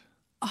guest.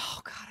 Oh,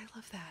 God, I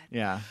love that.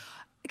 Yeah.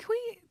 Can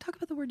we talk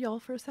about the word y'all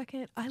for a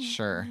second? I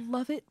Sure.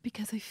 love it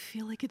because I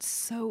feel like it's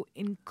so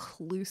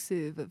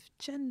inclusive of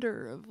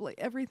gender, of like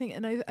everything.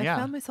 And I Yeah.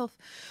 found myself,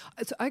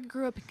 so I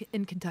grew up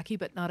in Kentucky,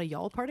 but not a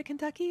y'all part of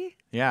Kentucky.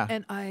 Yeah.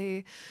 And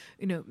I,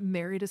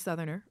 married a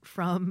Southerner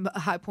from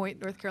High Point,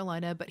 North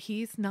Carolina, but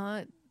he's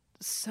not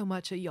so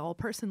much a y'all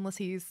person unless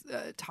he's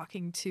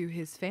talking to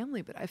his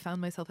family. But I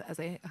found myself, as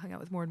I hung out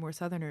with more and more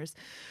Southerners,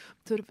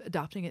 sort of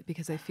adopting it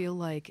because I feel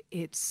like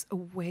it's a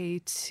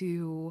way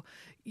to,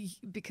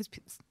 because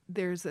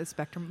there's a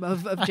spectrum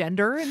of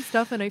gender and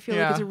stuff, and I feel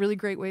like it's a really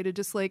great way to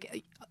just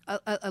like,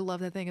 I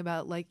love that thing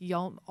about like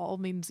y'all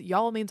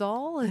means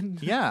all,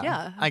 and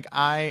yeah. Like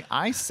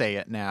I say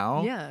it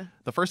now. Yeah.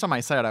 The first time I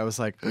said it, I was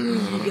like,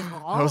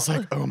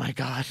 oh my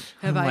God.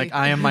 Have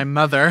I am my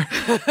mother.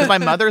 'Cause my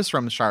mother's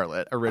from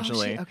Charlotte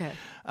originally. Okay.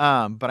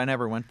 But I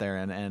never went there,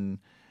 and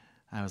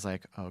I was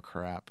like, oh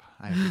crap,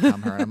 I have to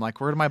become her. I'm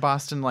like, where did my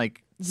Boston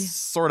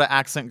sort of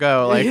accent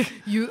go? Like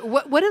you,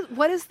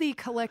 what is the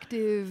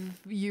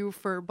collective you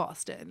for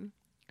Boston?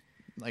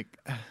 like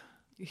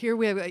Here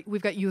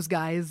we've got yous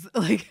guys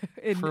like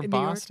in for New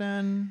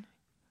Boston.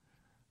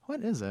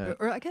 What is York. it?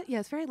 Or I guess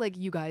it's very like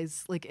you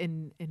guys like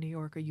in New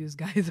York or yous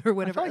guys or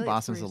whatever. I feel like It's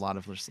Boston's a very- lot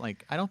of just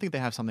like, I don't think they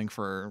have something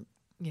for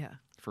Yeah.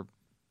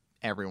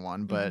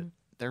 everyone, but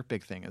their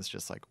big thing is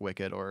just like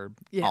Wicked or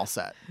Yeah. All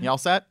Set. You all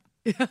set?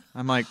 Yeah.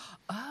 I'm like,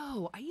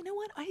 Oh, you know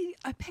what?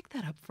 I picked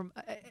that up from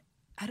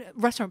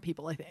restaurant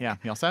people, I think. yeah,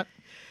 you all set?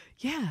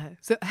 Yeah.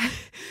 So, oh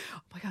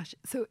my gosh.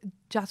 So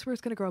Jasper's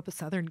gonna grow up a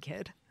Southern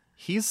kid.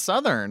 He's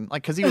Southern,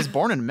 like, because he was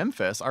born in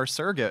Memphis. Our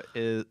surrogate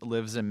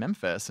lives in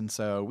Memphis, and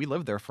so we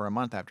lived there for a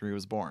month after he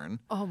was born.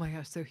 Oh my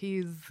gosh. So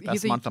he's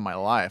Best month of my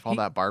life. All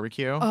that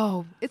barbecue.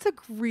 Oh, it's a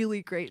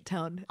really great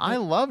town. I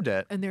loved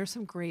it. And there's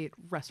some great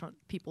restaurant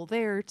people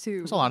there too.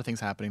 There's a lot of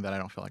things happening that I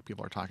don't feel like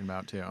people are talking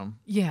about too.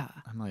 Yeah.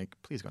 I'm like,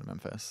 please go to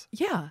Memphis.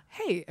 Yeah.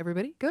 Hey,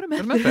 everybody, go to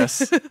Go Memphis.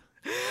 to Memphis.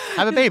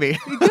 Have a baby.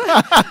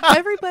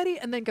 Everybody,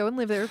 and then go and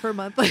live there for a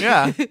month.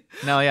 Yeah.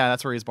 No, yeah,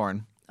 that's where he's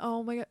born.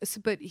 Oh my god!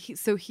 But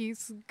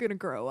he's gonna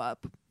grow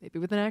up maybe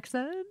with an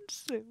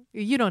accent.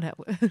 You don't have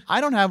one. I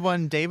don't have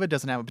one. David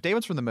doesn't have one, but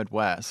David's from the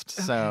Midwest,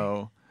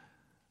 so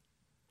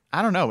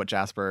I don't know what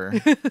Jasper.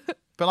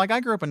 But like, I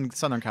grew up in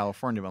Southern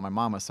California, but my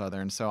mom was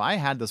Southern, so I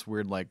had this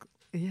weird like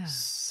Yeah.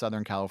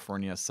 Southern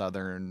California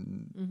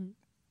Southern.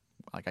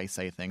 Like I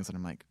say things, and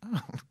I'm like,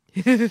 oh,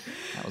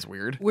 that was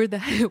weird. Where'd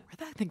that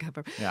thing come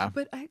from? Yeah.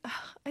 But I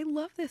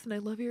love this, and I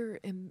love your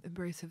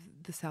embrace of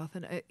the South,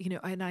 and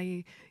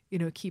I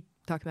keep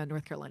talking about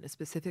North Carolina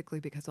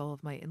specifically because all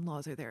of my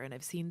in-laws are there, and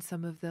I've seen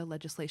some of the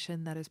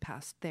legislation that has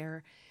passed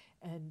there.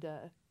 And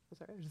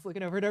sorry, I'm just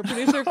looking over at our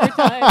producer for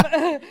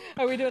time.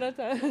 Are we doing on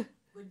time?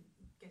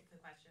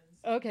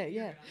 Okay,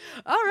 yeah.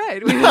 All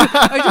right.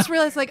 I just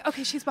realized, like,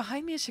 okay, she's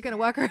behind me. Is she gonna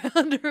walk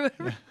around or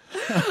whatever?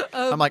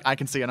 I'm like, I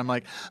can see it. I'm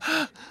like,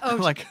 I'm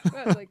like,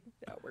 like,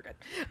 no, we're good.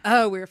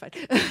 We're fine.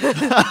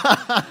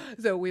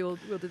 So we'll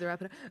do the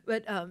wrapping up.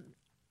 But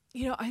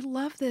I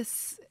love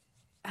this.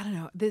 I don't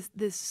know, this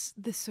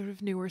sort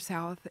of newer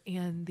South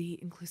and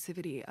the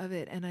inclusivity of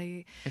it,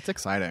 and it's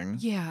exciting.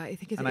 Yeah, I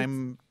think it's,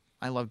 and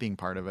I love being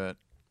part of it.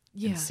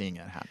 Yeah. And seeing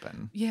it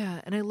happen.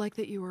 Yeah, and I like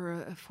that you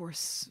were a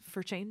force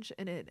for change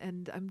in it,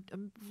 and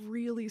I'm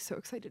really so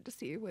excited to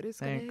see what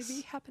is going to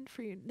be happen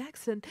for you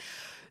next. And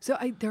so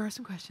there are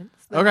some questions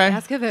that I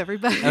ask of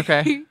everybody.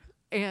 Okay.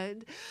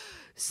 And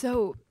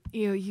so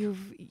you're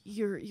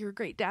a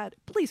great dad.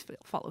 Please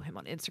follow him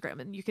on Instagram,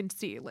 and you can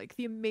see like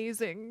the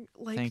amazing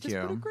what a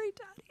great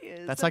dad he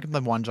is. That's like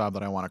the one job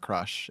that I want to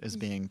crush is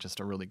being just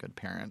a really good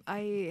parent.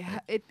 I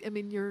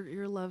mean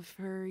your love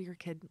for your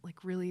kid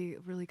like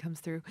really comes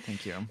through.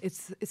 Thank you.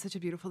 It's such a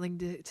beautiful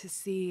thing to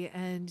see,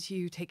 and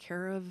you take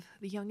care of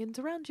the youngins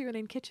around you and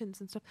in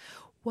kitchens and stuff.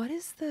 What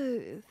is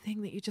the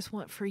thing that you just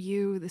want for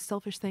you, the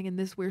selfish thing?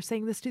 And we're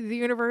saying this to the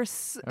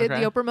universe at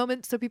the Oprah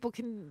moment so people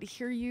can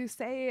hear you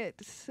say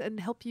it and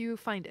help you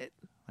find it.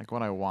 Like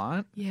what I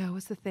want? Yeah,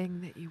 what's the thing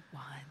that you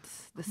want?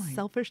 The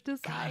selfish desire.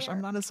 Gosh,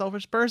 I'm not a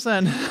selfish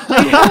person.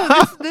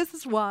 This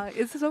is why.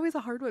 This is always a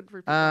hard one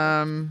for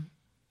people.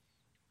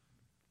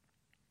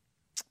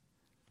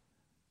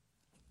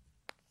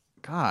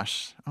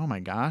 Gosh. Oh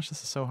my gosh,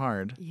 this is so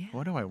hard. Yeah.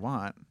 What do I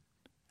want?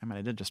 I mean,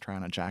 I did just try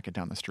on a jacket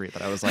down the street,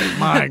 but I was like,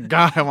 my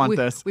God, I want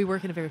this. We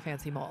work in a very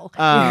fancy mall.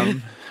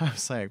 I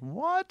was like,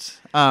 what?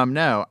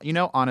 No,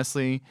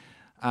 honestly,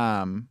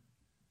 I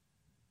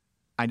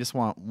just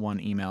want one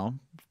email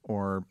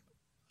or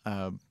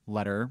a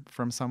letter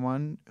from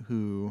someone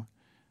who,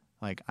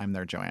 like, I'm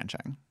their Joanne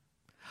Chang.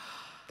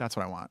 That's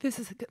what I want.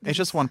 It's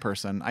just one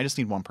person. I just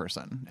need one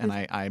person, and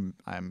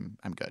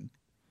I'm good.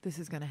 This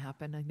is going to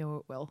happen. I know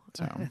it will.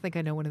 So. I think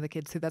I know one of the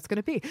kids who that's going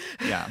to be.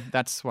 Yeah,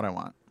 that's what I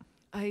want.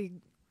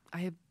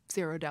 I have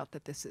zero doubt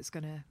that this is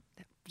going to,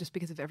 just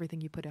because of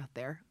everything you put out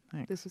there,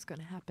 Thanks. this is going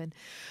to happen.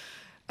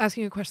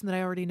 Asking a question that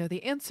I already know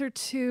the answer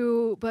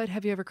to, but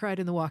have you ever cried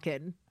in the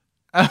walk-in?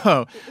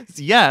 Oh,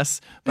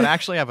 yes. But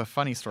actually, I have a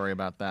funny story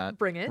about that.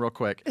 Bring it. Real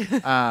quick.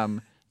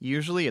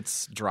 Usually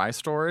it's dry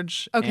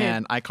storage, Okay.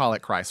 and I call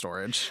it cry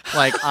storage.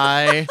 Like,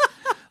 I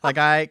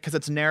Because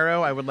it's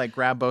narrow, I would like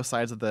grab both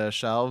sides of the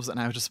shelves, and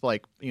I would just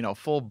like,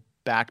 full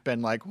back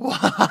bend, like,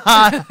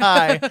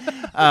 why?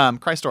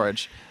 Cry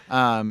storage.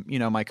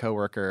 My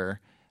coworker,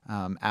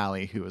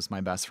 Allie, who was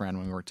my best friend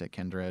when we worked at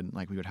Kindred,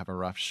 like we would have a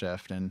rough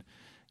shift, and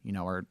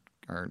our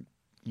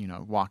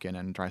walk in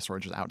and dry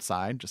storage was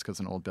outside just because it's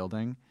an old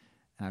building.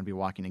 And I'd be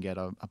walking to get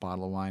a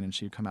bottle of wine, and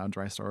she'd come out of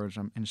dry storage,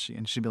 and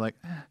she'd be like,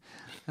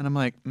 and I'm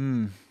like,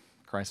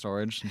 cry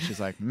storage, and she's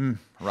like,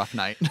 rough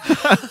night.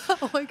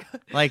 Oh my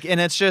God. Like, and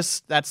it's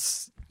just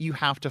you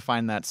have to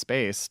find that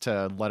space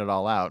to let it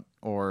all out,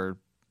 or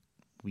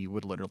we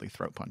would literally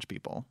throat punch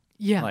people.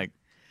 Yeah. Like,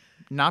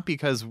 not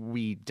because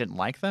we didn't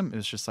like them, it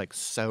was just like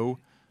so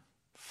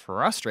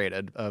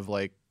frustrated of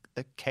like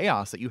the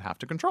chaos that you have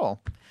to control.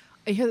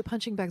 I hear that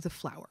punching bags of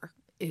flour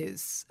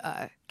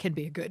can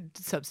be a good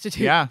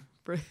substitute. Yeah.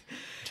 For...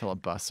 Until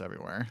it busts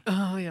everywhere.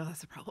 Oh, yeah,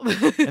 that's a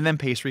problem. And then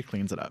pastry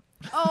cleans it up.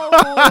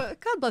 Oh,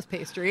 God bless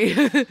pastry.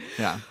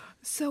 Yeah.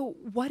 So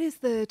what is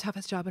the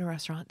toughest job in a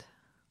restaurant?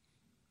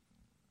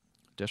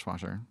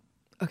 Dishwasher.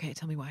 Okay,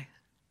 tell me why.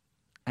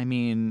 I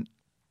mean,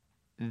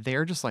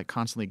 they're just like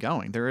constantly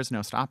going. There is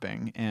no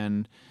stopping.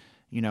 And,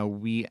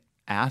 we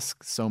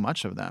ask so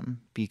much of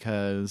them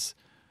because,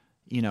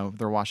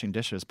 they're washing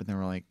dishes, but then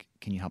we're like,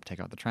 can you help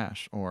take out the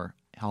trash? Or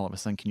all of a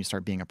sudden, can you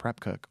start being a prep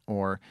cook?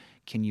 Or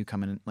can you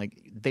come in? Like,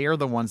 they're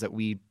the ones that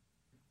we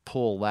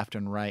pull left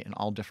and right in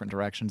all different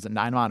directions. And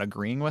I'm not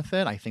agreeing with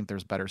it. I think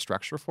there's better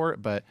structure for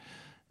it. But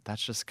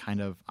that's just kind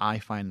of, I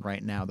find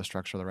right now, the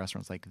structure of the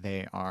restaurants, like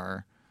they're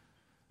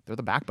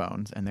the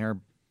backbones. And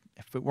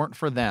if it weren't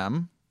for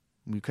them,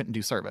 we couldn't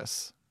do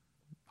service.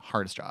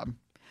 Hardest job.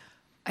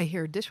 I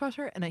hear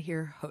dishwasher and I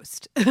hear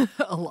host a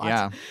lot.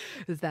 Yeah.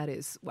 Because that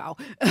is, wow.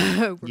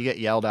 You get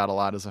yelled at a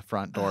lot as a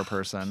front door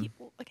person.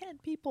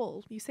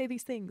 People, you say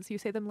these things, you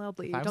say them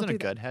loudly. If I was Don't in a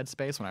good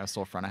headspace when I was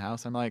still front of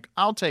house, I'm like,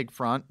 I'll take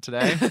front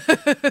today.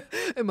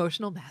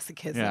 Emotional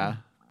masochism. Yeah.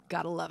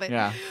 Gotta love it.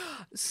 Yeah.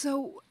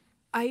 So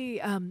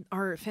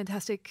our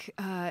fantastic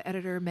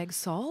editor, Meg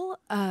Saul,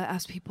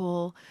 asked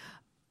people,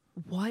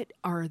 what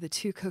are the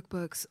two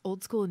cookbooks,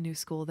 old school and new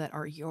school, that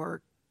are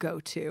your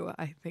go-to?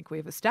 I think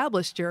we've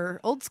established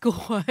your old school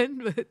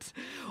one, but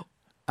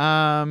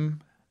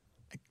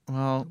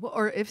well,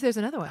 or if there's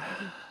another one.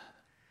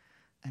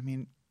 I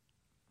mean,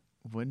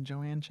 would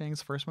Joanne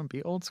Chang's first one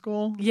be old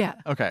school? Yeah.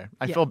 Okay.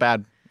 I Yeah. feel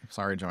bad.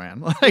 Sorry,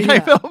 Joanne. I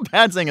feel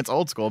bad saying it's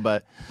old school,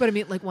 but I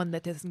mean, like one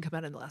that doesn't come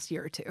out in the last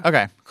year or two.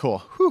 okay, cool.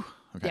 Whew.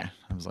 Okay. Yeah.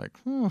 I was like,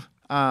 whew.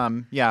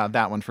 Yeah,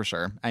 that one for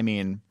sure. I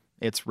mean,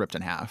 it's ripped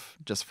in half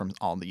just from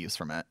all the use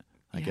from it.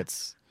 Like Yeah.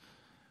 it's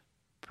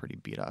pretty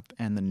beat up.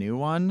 And the new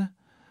one,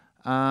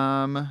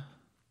 oh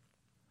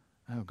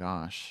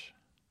gosh,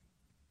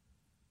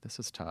 this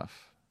is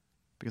tough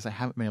because I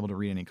haven't been able to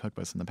read any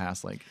cookbooks in the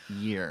past like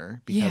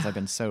year because Yeah. I've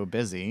been so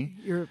busy.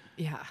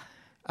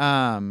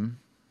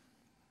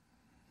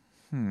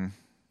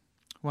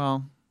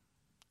 Well,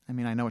 I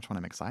mean, I know which one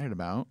I'm excited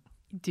about.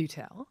 Do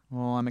tell.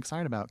 Well, I'm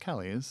excited about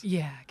Kelly's.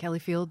 Yeah, Kelly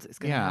Fields is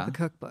going to have a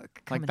cookbook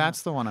Like coming that's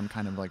out. the one I'm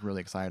kind of like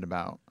really excited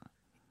about.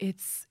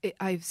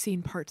 I've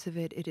seen parts of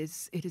it. It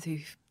is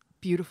a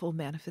beautiful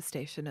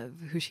manifestation of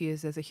who she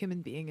is as a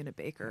human being and a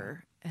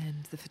baker,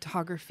 and the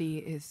photography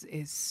is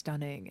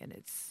stunning, and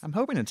it's. I'm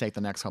hoping to take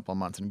the next couple of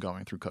months and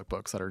going through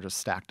cookbooks that are just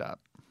stacked up.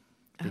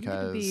 I'm Because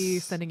going to be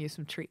sending you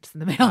some treats in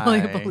the mail,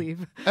 I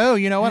believe. Oh,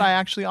 you know what? I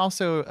actually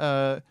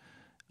also,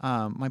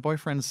 my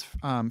boyfriend's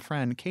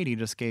friend Katie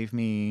just gave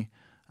me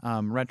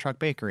Red Truck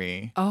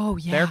Bakery. Oh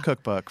yeah. Their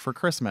cookbook for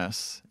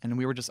Christmas, and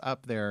we were just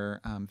up there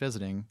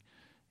visiting,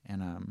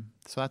 and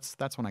so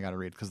that's when I got to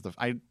read because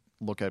I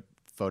look at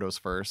photos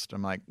first.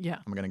 I'm like, Yeah.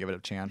 I'm gonna give it a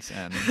chance,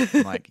 and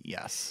I'm like,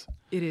 yes.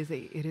 It is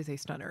a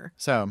stunner.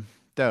 So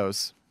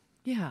those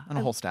Yeah. and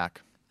a whole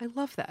stack. I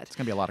love that. It's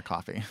gonna be a lot of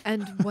coffee.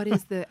 And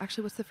what's the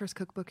first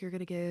cookbook you're going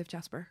to give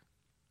Jasper?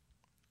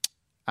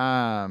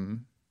 I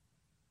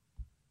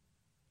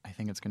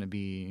think it's gonna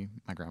be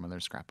my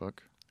grandmother's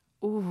scrapbook.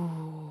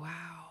 Ooh, wow.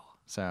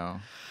 So,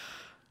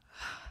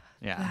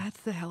 yeah, That's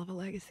the hell of a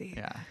legacy.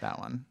 yeah, that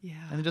one.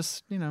 Yeah. And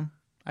just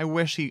I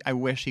wish he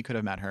could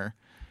have met her.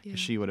 'Cause Yeah.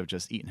 she would have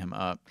just eaten him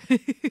up.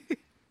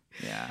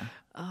 Yeah,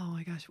 Oh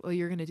my gosh. Well,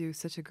 you're going to do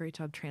such a great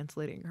job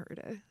translating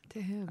her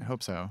to him. I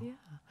hope so. Yeah.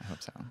 I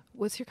hope so.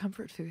 What's your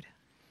comfort food?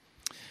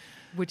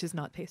 Which is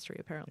not pastry,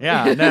 apparently.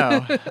 Yeah,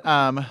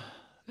 no.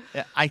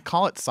 I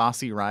call it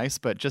saucy rice,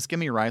 but just give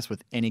me rice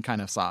with any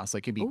kind of sauce.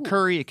 Like it could be Ooh.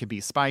 curry, it could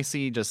be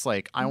spicy. Just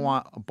like I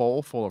want a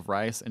bowl full of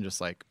rice and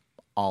just like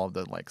all of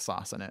the like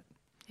sauce in it.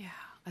 Yeah.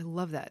 I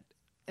love that.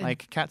 And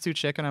Like katsu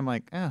chicken, I'm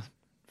like,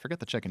 forget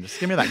the chicken. Just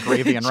give me that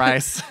gravy and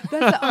rice.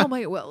 that's oh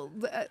my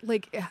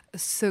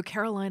so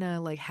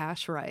Carolina like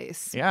hash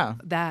rice. Yeah.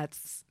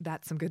 That's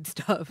some good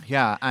stuff.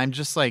 Yeah, I'm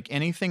just like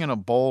anything in a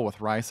bowl with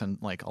rice and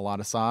like a lot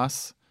of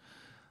sauce.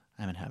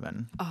 I'm in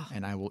heaven,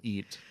 and I will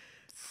eat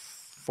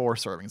 4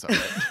 servings of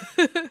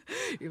it.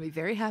 You're gonna be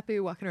very happy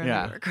walking around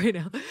Yeah. New York right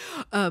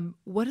now.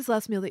 What is the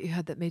last meal that you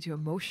had that made you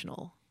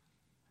emotional?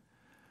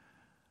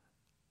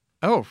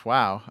 Oh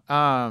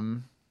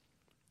wow!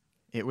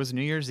 It was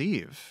New Year's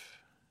Eve.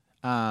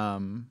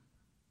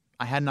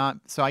 I had not.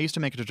 So I used to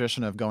make a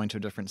tradition of going to a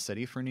different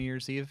city for New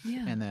Year's Eve,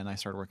 Yeah. and then I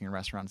started working in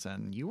restaurants.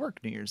 And you work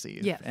New Year's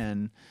Eve, Yes.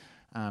 and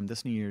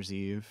this New Year's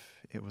Eve,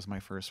 it was my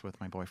first with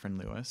my boyfriend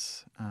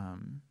Lewis,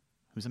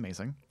 who's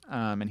amazing,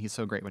 and he's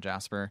so great with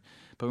Jasper.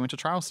 But we went to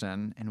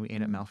Charleston and we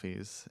ate at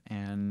Melfi's,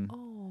 and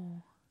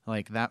Oh,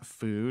 like that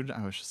food,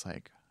 I was just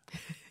like,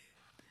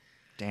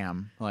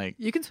 damn, like.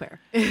 you can swear.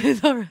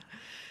 It's all right.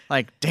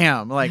 Like,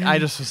 damn, like I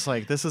just was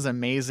like, this is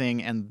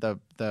amazing. And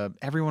the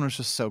everyone was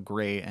just so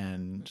great.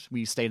 And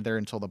we stayed there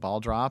until the ball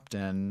dropped,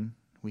 and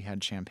we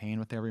had champagne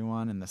with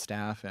everyone and the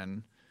staff.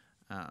 And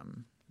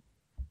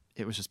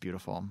it was just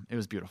beautiful. It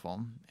was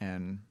beautiful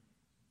and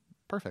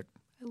perfect.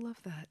 I love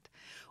that.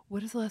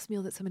 What is the last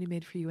meal that somebody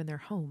made for you in their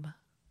home?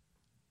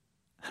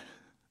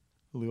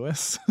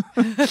 Lewis.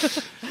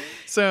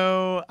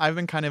 So I've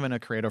been kind of in a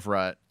creative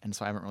rut, and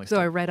so I haven't really So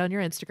I read on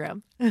your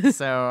Instagram.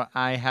 so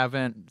I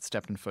haven't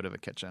stepped in foot of a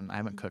kitchen. I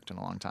haven't cooked in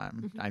a long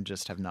time. I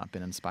just have not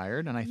been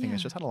inspired, and I think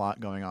it's Yeah. just had a lot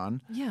going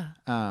on. Yeah.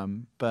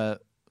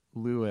 But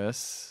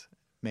Lewis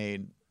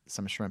made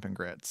some shrimp and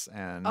grits,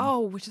 and Oh,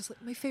 which is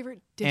like my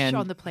favorite dish and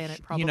on the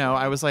planet, probably. you know,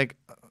 I was like,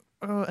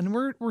 and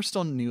we're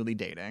still newly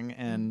dating,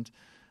 and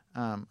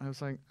I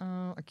was like,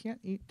 I can't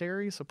eat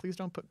dairy, so please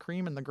don't put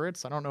cream in the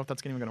grits. I don't know if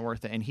that's even going to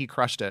worth it. And he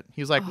crushed it.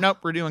 He was like, nope,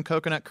 we're doing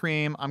coconut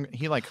cream.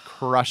 He like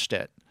crushed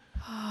it,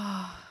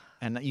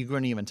 and you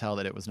couldn't even tell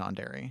that it was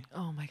non-dairy.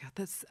 Oh my God,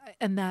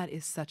 that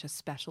is such a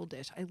special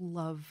dish. I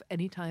love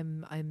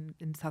anytime I'm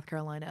in South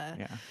Carolina.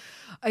 Yeah.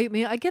 I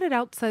mean, I get it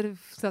outside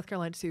of South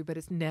Carolina too, but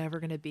it's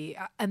never going to be.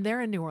 And they're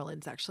in New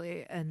Orleans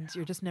actually, and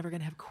you're just never going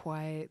to have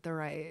quite the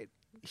right.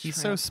 He's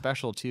so shrimp.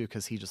 special too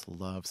because he just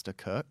loves to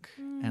cook,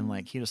 and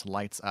like he just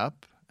lights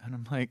up, and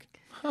I'm like,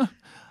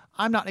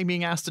 I'm not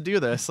being asked to do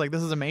this. Like,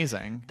 this is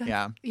amazing.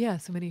 Yeah,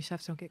 so many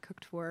chefs don't get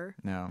cooked for.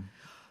 No.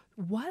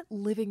 What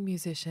living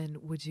musician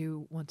would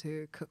you want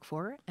to cook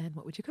for, and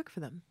what would you cook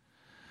for them?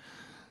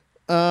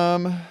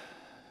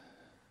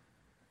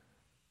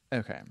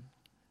 Okay.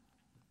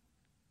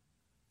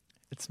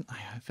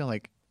 I feel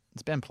like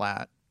it's Ben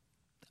Platt.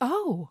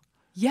 Oh,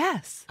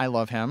 yes. I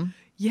love him.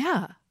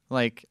 Yeah.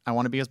 Like, I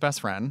want to be his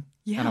best friend, and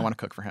Yeah. I want to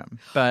cook for him.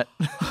 But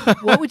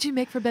What would you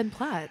make for Ben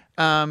Platt?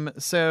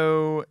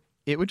 so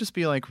it would just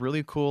be like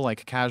really cool,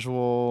 like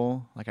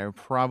casual. Like, I would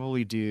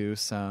probably do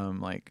some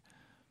like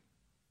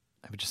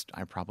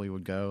I probably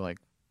would go like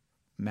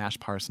mashed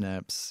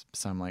parsnips,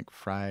 some like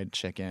fried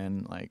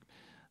chicken, like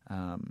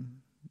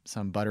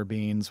some butter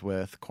beans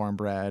with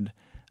cornbread,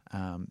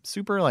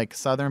 super like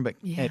Southern but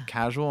Yeah.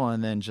 casual,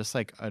 and then just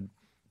like a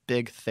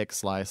big thick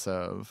slice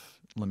of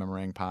lemon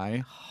meringue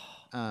pie.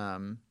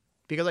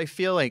 Because I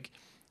feel like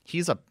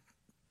he's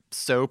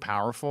so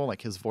powerful,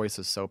 like his voice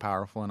is so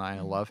powerful, and I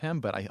love him,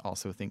 but I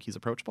also think he's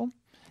approachable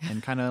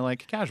and kind of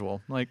like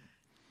casual. Like,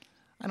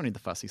 I don't need the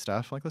fussy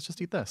stuff. Like, let's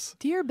just eat this.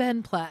 Dear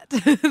Ben Platt,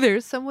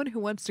 there's someone who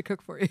wants to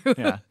cook for you.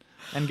 Yeah.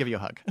 And give you a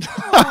hug.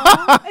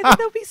 Aw, I think that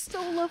would be so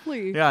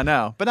lovely. Yeah,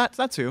 no. But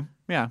that's who.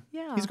 Yeah.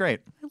 Yeah. He's great.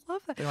 I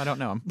love that. Though I don't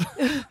know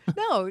him.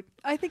 No,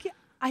 I think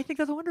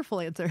that's a wonderful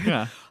answer.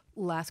 Yeah.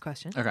 Last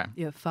question. Okay.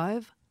 You have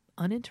 5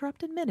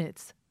 uninterrupted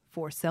minutes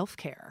for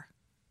self-care.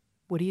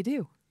 What do you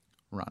do?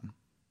 Run.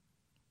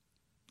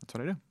 That's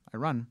what I do. I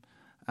run.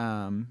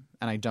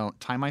 And I don't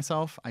time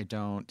myself. I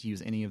don't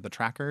use any of the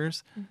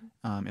trackers.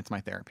 It's my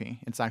therapy.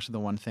 It's actually the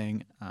one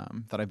thing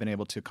that I've been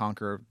able to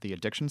conquer the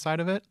addiction side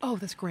of it Oh,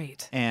 that's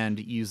great. and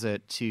use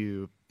it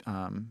to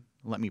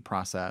let me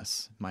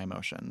process my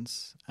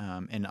emotions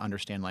and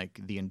understand like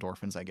the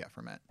endorphins I get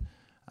from it.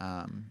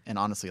 And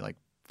honestly, like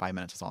 5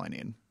 minutes is all I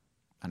need,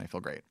 and I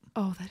feel great.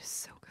 Oh, that is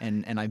so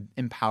good. And I've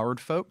empowered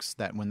folks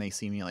that when they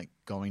see me like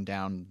going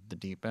down the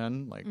deep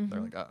end, like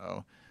they're like,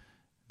 uh-oh,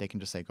 they can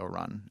just say, go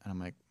run. And I'm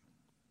like,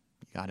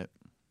 you got it.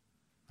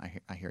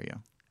 I hear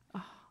you.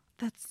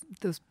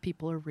 Those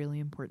people are really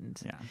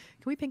important. Yeah. Can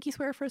we pinky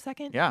swear for a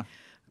second? Yeah.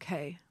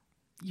 Okay.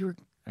 You're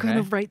going to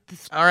Okay. write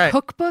this All right.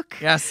 cookbook.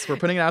 Yes, we're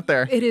putting it out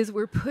there. It is.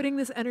 We're putting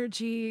this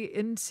energy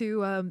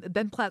into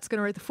Ben Platt's going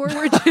to write the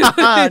foreword to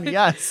it.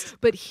 Yes.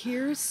 But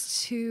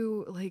here's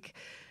to like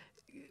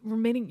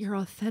remaining your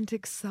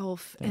authentic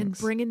self and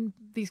Thanks. bringing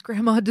these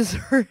grandma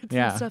desserts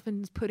Yeah. and stuff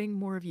and putting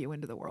more of you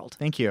into the world.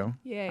 Thank you.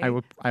 Yay.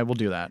 I will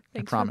do that.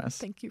 Thanks I promise.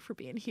 Thank you for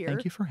being here.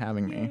 Thank you for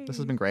having me. This has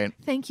Yay. been great.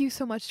 Thank you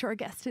so much to our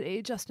guest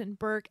today, Justin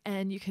Burke,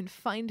 and you can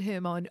find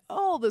him on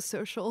all the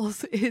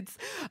socials. It's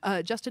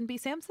Justin B.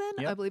 Sampson,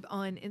 I Yep. believe,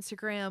 on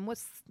Instagram.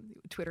 What's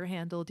the Twitter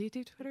handle? Do you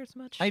do Twitter as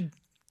much? I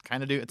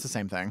kind of do. It's the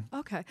same thing.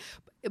 Okay.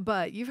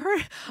 But you've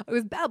heard, I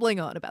was babbling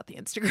on about the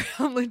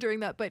Instagram during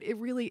that, but it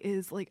really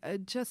is like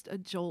just a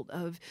jolt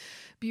of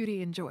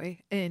beauty and joy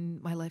in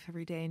my life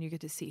every day. And you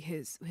get to see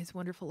his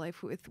wonderful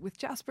life with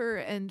Jasper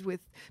and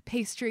with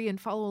pastry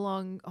and follow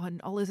along on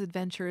all his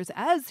adventures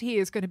as he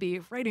is going to be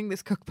writing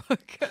this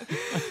cookbook.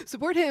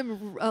 Support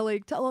him.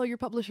 Tell all your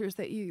publishers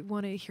that you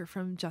want to hear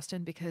from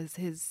Justin because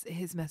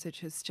his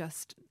message is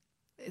just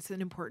it's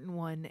an important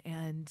one,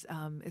 and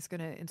it's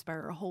going to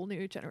inspire a whole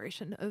new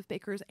generation of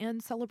bakers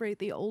and celebrate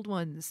the old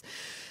ones.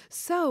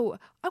 So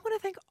I want to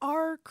thank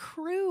our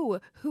crew,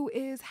 who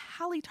is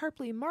Hallie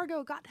Tarpley,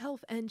 Margot Gotthelf,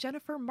 and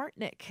Jennifer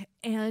Martnick,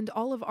 and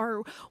all of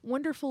our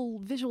wonderful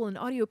visual and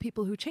audio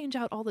people who change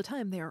out all the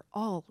time. They are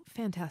all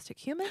fantastic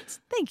humans.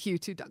 Thank you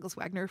to Douglas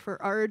Wagner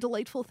for our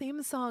delightful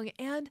theme song.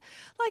 And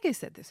like I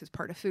said, this is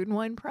part of Food and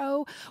Wine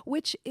Pro,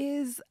 which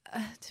is,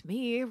 to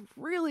me, a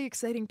really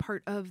exciting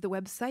part of the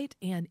website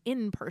and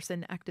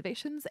in-person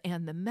activations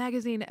and the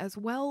magazine as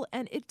well.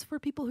 And it's for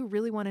people who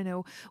really want to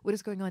know what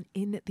is going on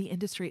in the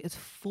industry. It's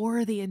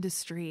for the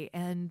industry,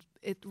 and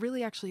it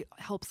really actually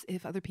helps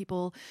if other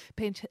people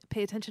pay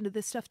attention to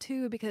this stuff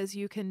too, because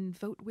you can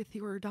vote with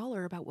your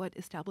dollar about what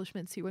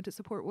establishments you want to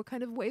support, what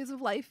kind of ways of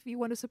life you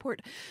want to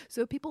support,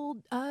 so people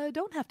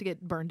don't have to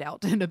get burned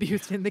out and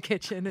abused in the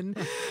kitchen, and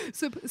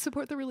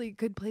support the really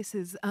good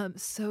places.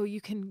 So you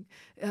can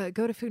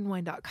go to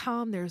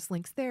foodandwine.com. There's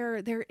links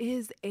there. There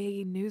is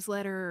a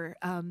newsletter,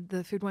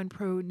 the Food Wine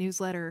Pro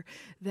newsletter,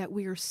 that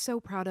we are so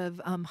proud of.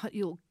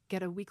 You'll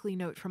get a weekly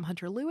note from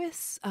Hunter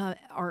Lewis,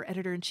 our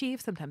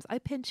editor-in-chief. Sometimes I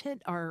pinch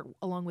hit,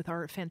 along with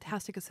our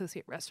fantastic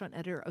associate restaurant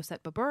editor,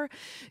 Osset Babur.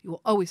 You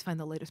will always find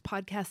the latest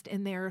podcast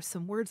in there,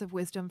 some words of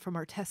wisdom from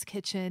our test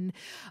kitchen.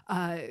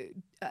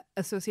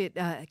 Associate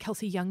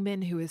Kelsey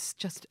Youngman, who is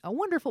just a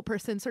wonderful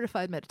person,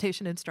 certified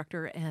meditation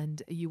instructor,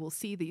 and you will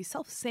see the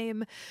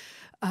self-same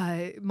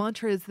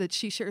mantras that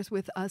she shares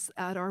with us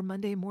at our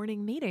Monday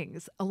morning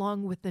meetings,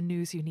 along with the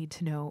news you need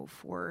to know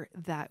for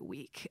that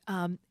week.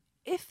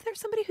 If there's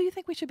somebody who you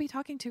think we should be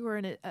talking to,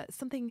 or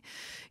something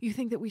you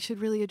think that we should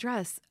really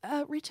address,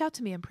 reach out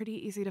to me. I'm pretty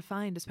easy to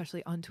find,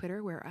 especially on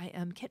Twitter, where I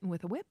am Kitten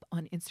with a Whip.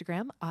 On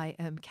Instagram, I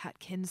am Kat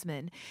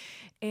Kinsman.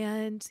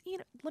 And,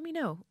 let me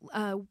know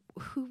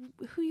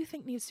who you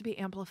think needs to be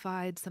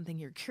amplified, something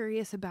you're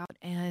curious about.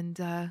 And,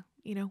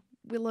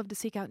 we love to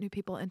seek out new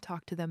people and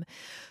talk to them.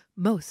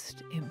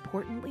 Most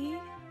importantly,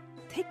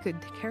 take good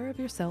care of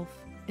yourself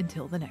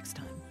until the next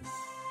time.